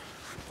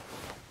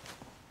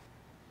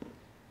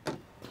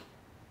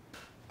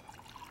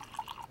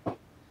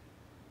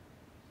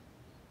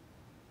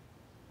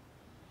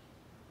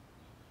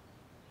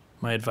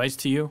 My advice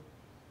to you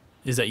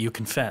is that you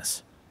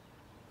confess.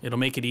 It'll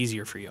make it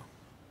easier for you.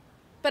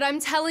 But I'm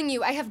telling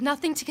you, I have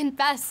nothing to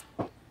confess.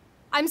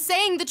 I'm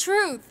saying the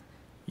truth.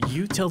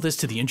 You tell this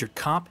to the injured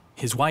cop,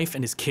 his wife,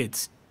 and his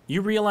kids.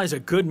 You realize a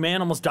good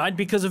man almost died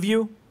because of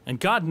you? And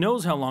God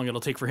knows how long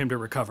it'll take for him to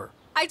recover.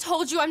 I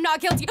told you I'm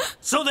not guilty.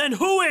 So then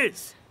who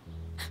is?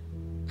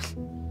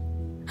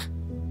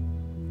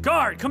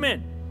 Guard, come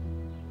in.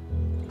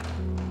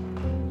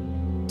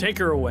 Take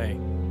her away.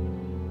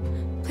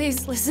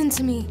 Please listen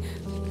to me.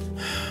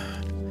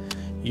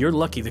 You're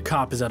lucky the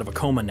cop is out of a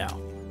coma now.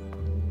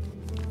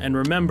 And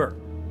remember,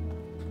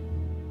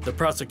 the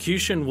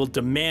prosecution will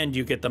demand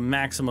you get the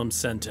maximum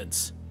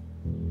sentence.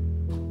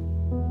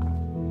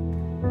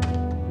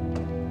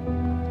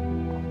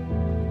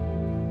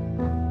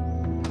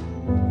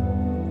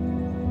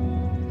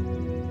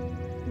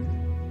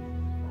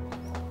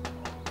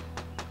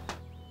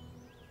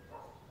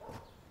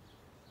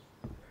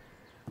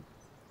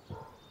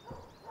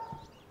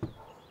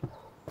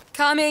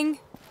 Coming.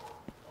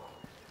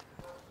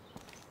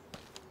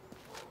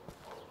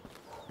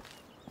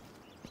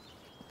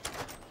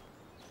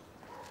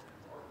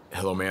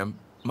 Hello, ma'am.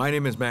 My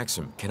name is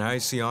Maxim. Can I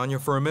see Anya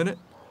for a minute?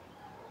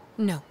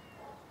 No.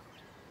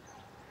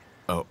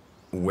 Oh,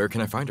 where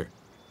can I find her?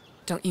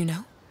 Don't you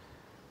know?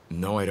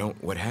 No, I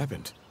don't. What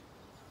happened?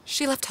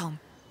 She left home.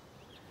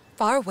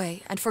 far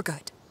away and for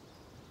good.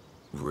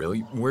 Really?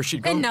 Where's she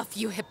going? Enough,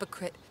 you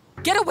hypocrite.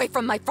 Get away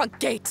from my front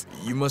gate.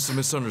 You must have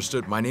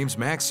misunderstood. My name's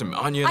Maxim.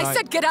 Anya and I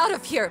said get out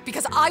of here,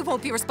 because I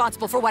won't be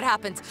responsible for what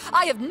happens.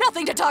 I have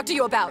nothing to talk to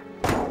you about.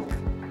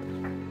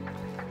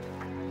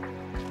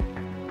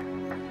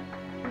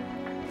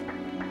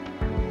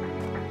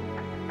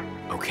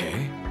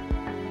 Okay.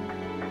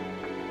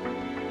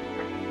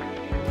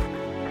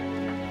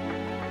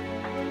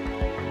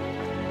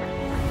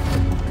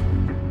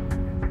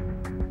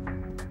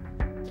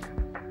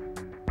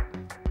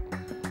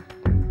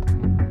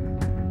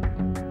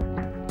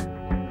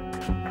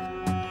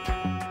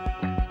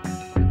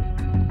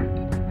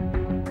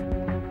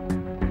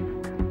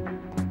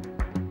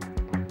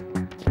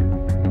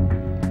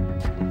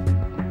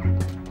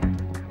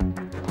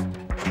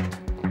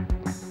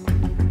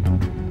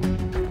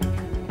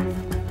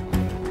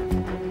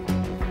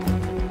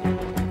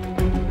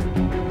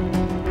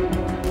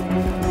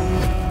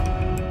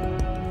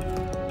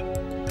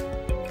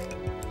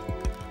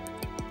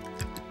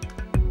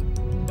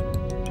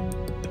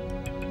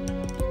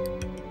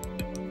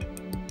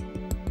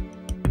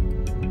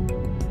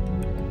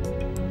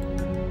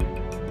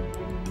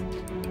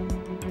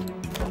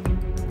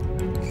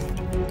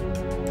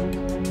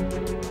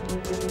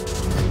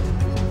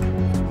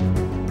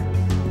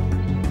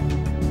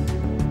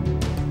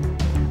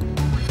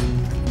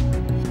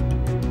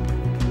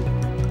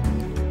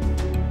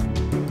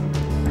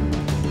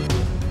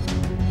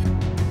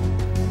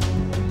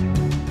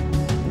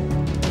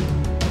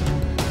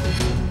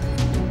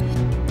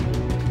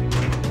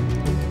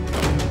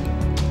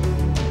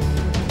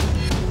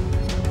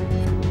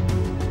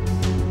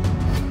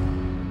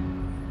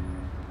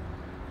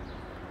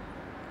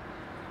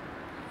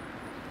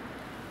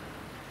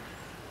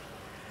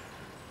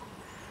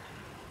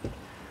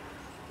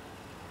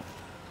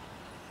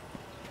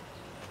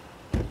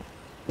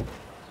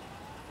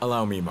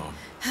 Allow me, Mom.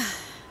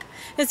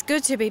 It's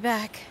good to be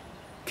back.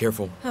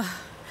 Careful.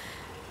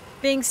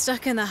 Being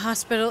stuck in the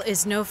hospital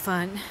is no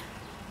fun.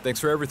 Thanks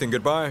for everything.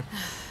 Goodbye.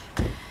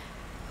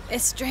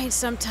 It's strange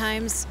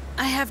sometimes.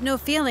 I have no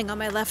feeling on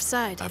my left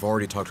side. I've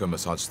already talked to a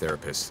massage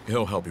therapist.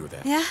 He'll help you with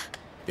that. Yeah?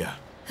 Yeah.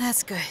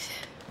 That's good.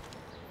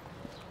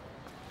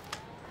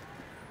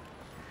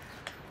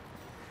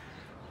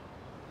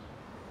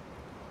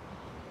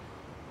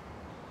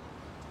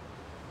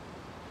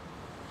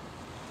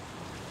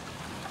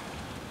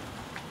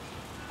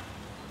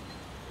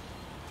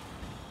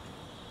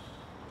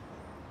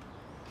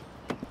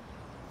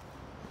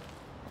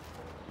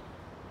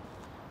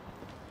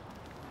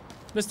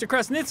 Mr.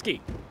 Krasnitsky,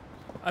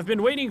 I've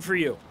been waiting for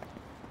you.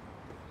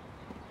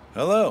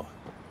 Hello.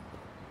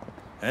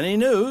 Any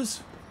news?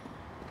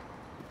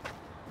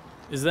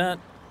 Is that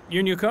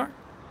your new car?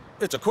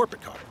 It's a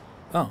corporate car.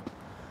 Oh.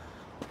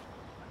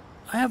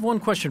 I have one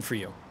question for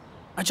you.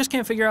 I just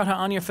can't figure out how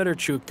Anya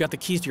Fedorchuk got the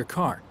keys to your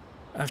car.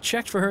 I've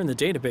checked for her in the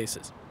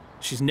databases.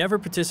 She's never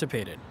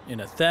participated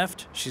in a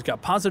theft. She's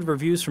got positive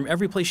reviews from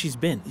every place she's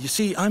been. You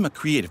see, I'm a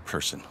creative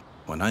person.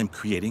 When I'm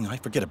creating, I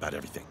forget about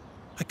everything.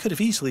 I could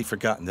have easily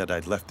forgotten that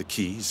I'd left the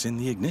keys in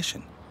the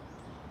ignition.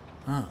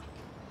 Ah.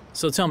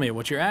 So tell me,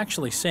 what you're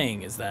actually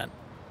saying is that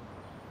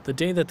the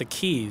day that the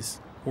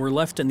keys were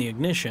left in the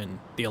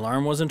ignition, the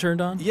alarm wasn't turned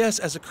on? Yes,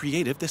 as a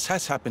creative, this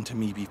has happened to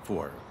me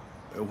before.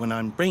 When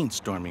I'm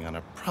brainstorming on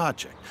a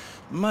project,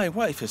 my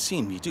wife has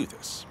seen me do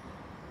this.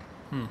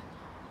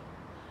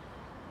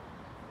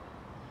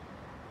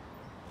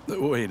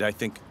 Wait, I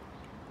think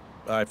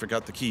I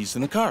forgot the keys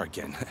in the car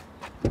again.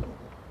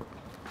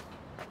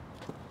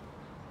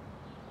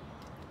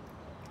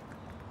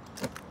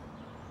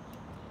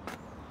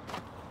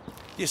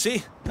 You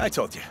see? I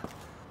told you.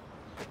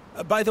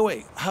 By the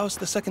way, how's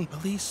the second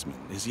policeman?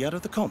 Is he out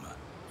of the coma?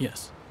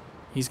 Yes.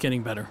 He's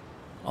getting better.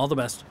 All the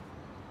best.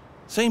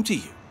 Same to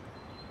you.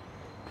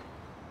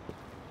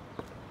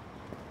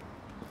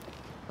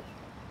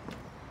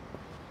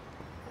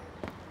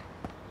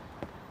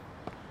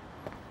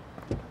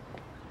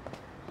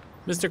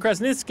 Mr.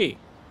 Krasnitsky.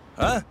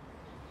 Huh?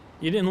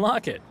 You didn't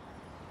lock it.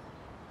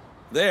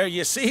 There,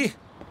 you see?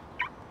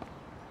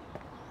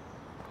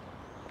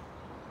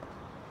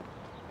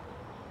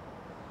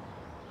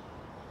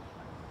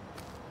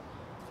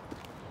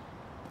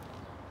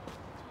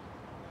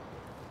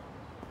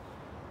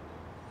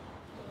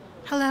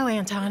 Hello,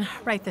 Anton.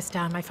 Write this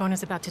down. My phone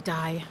is about to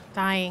die.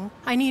 Dying.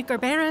 I need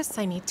gerberas,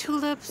 I need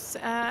tulips,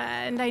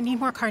 and I need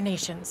more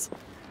carnations.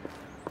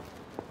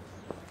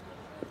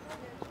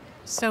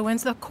 So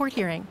when's the court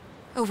hearing?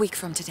 A week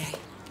from today.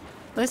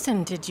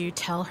 Listen, did you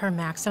tell her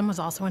Maxim was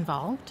also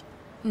involved?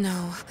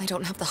 No, I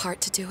don't have the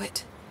heart to do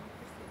it.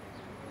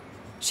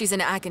 She's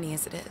in agony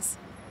as it is.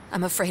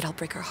 I'm afraid I'll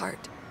break her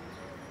heart.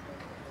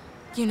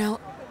 You know,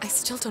 I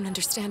still don't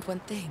understand one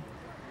thing.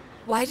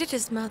 Why did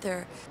his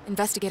mother,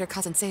 Investigator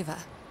Kazanseva,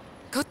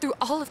 go through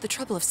all of the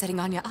trouble of setting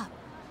Anya up?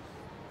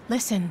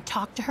 Listen,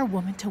 talk to her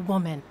woman to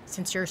woman,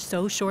 since you're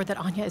so sure that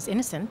Anya is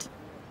innocent.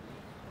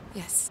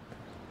 Yes.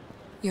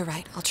 You're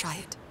right, I'll try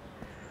it.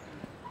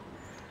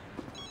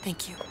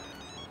 Thank you.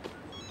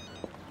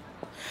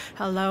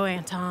 Hello,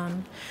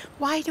 Anton.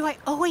 Why do I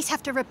always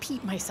have to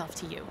repeat myself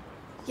to you?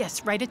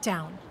 Yes, write it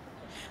down.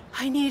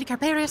 I need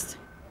Gerberis.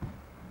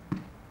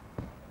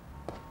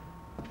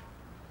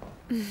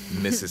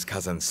 Mrs.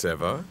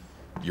 Kazantseva,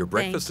 your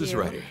breakfast Thank is you.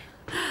 ready.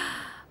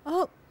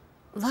 Oh,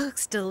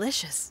 looks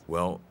delicious.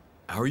 Well,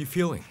 how are you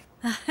feeling?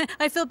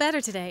 I feel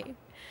better today.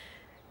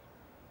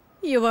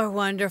 You are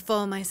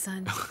wonderful, my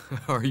son.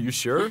 Are you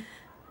sure?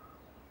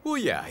 Well,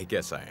 yeah, I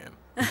guess I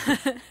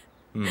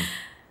am.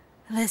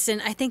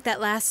 Listen, I think that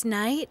last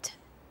night,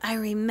 I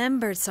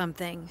remembered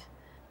something.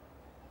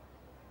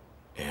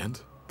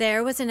 And?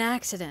 There was an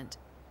accident.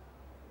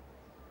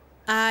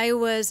 I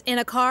was in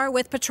a car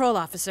with patrol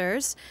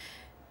officers.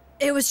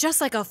 It was just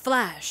like a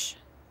flash.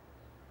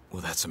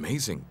 Well, that's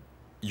amazing.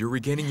 You're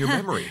regaining your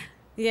memory.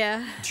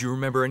 Yeah. Do you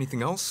remember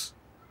anything else?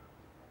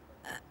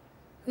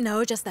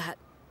 No, just that.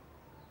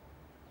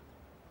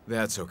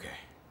 That's okay.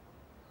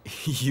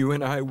 You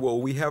and I,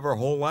 well, we have our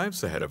whole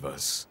lives ahead of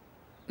us.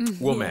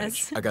 We'll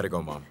manage. I gotta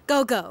go, Mom.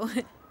 Go, go.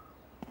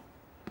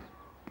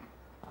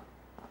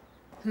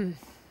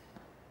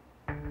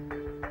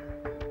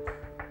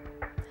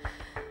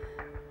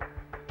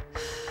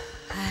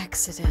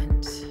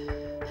 Accident.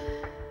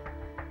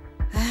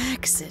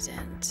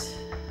 Accident.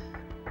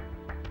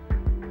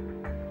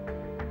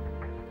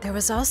 There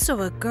was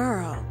also a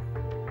girl.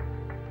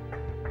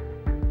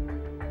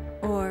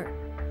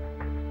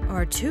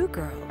 Or two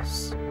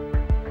girls.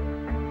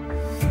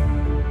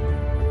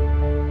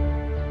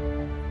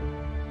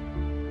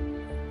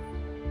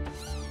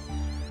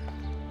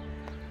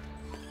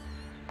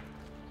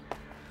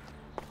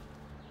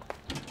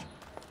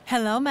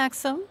 Hello,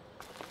 Maxim.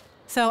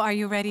 So, are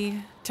you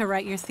ready to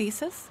write your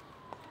thesis?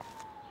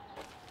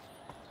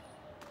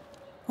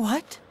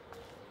 What?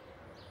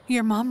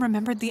 Your mom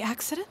remembered the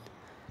accident?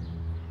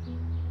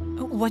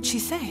 What'd she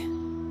say?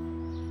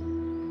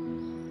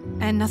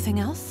 And nothing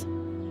else?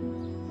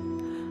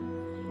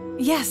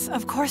 Yes,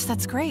 of course,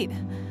 that's great.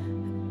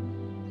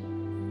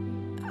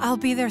 I'll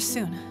be there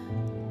soon.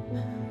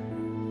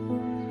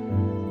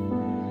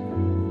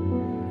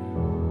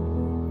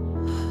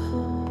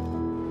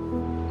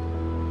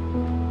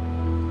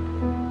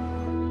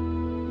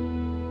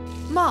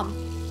 Mom,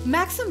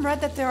 Maxim read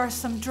that there are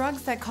some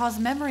drugs that cause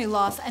memory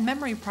loss and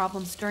memory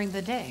problems during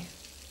the day.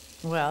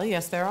 Well,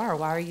 yes, there are.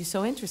 Why are you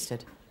so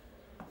interested?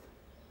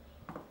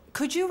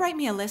 Could you write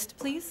me a list,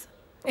 please?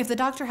 If the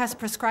doctor has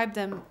prescribed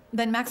them,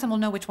 then Maxim will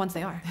know which ones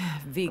they are.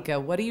 Vika,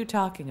 what are you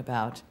talking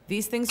about?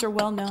 These things are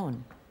well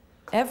known.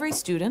 Every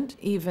student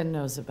even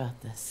knows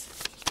about this.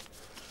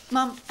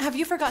 Mom, have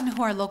you forgotten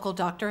who our local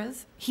doctor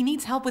is? He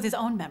needs help with his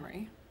own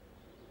memory.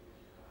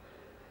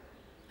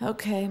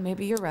 Okay,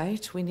 maybe you're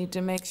right. We need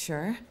to make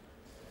sure.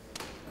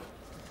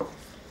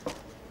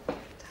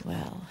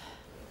 Well...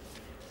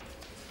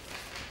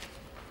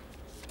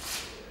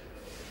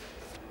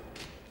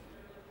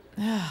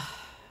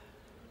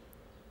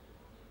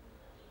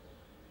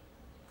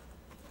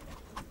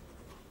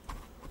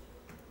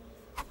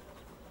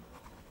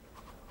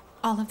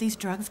 All of these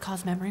drugs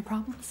cause memory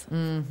problems?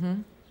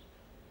 Mm-hmm.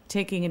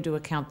 Taking into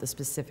account the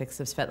specifics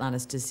of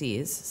Svetlana's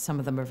disease, some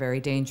of them are very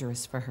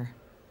dangerous for her.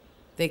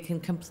 They can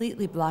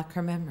completely block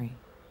her memory.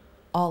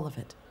 All of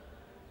it.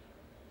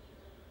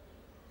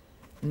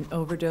 An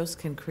overdose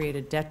can create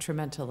a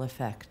detrimental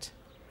effect.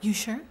 You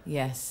sure?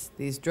 Yes,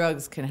 these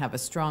drugs can have a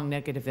strong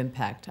negative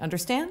impact.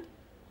 Understand?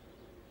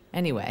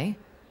 Anyway,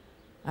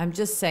 I'm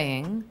just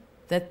saying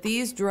that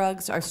these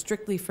drugs are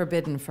strictly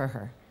forbidden for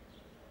her.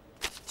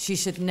 She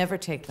should never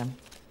take them.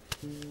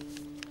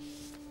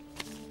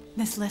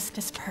 This list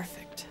is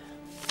perfect.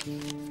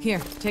 Here,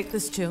 take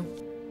this too.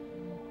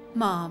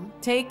 Mom.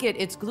 Take it,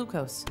 it's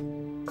glucose.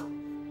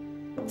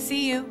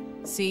 See you.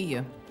 See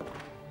you.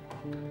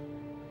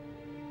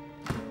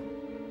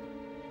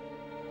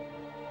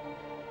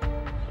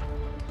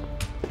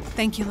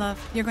 Thank you, love.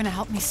 You're gonna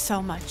help me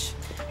so much.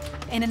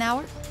 In an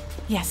hour?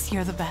 Yes,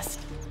 you're the best.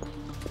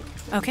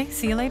 Okay,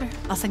 see you later.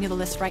 I'll send you the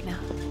list right now.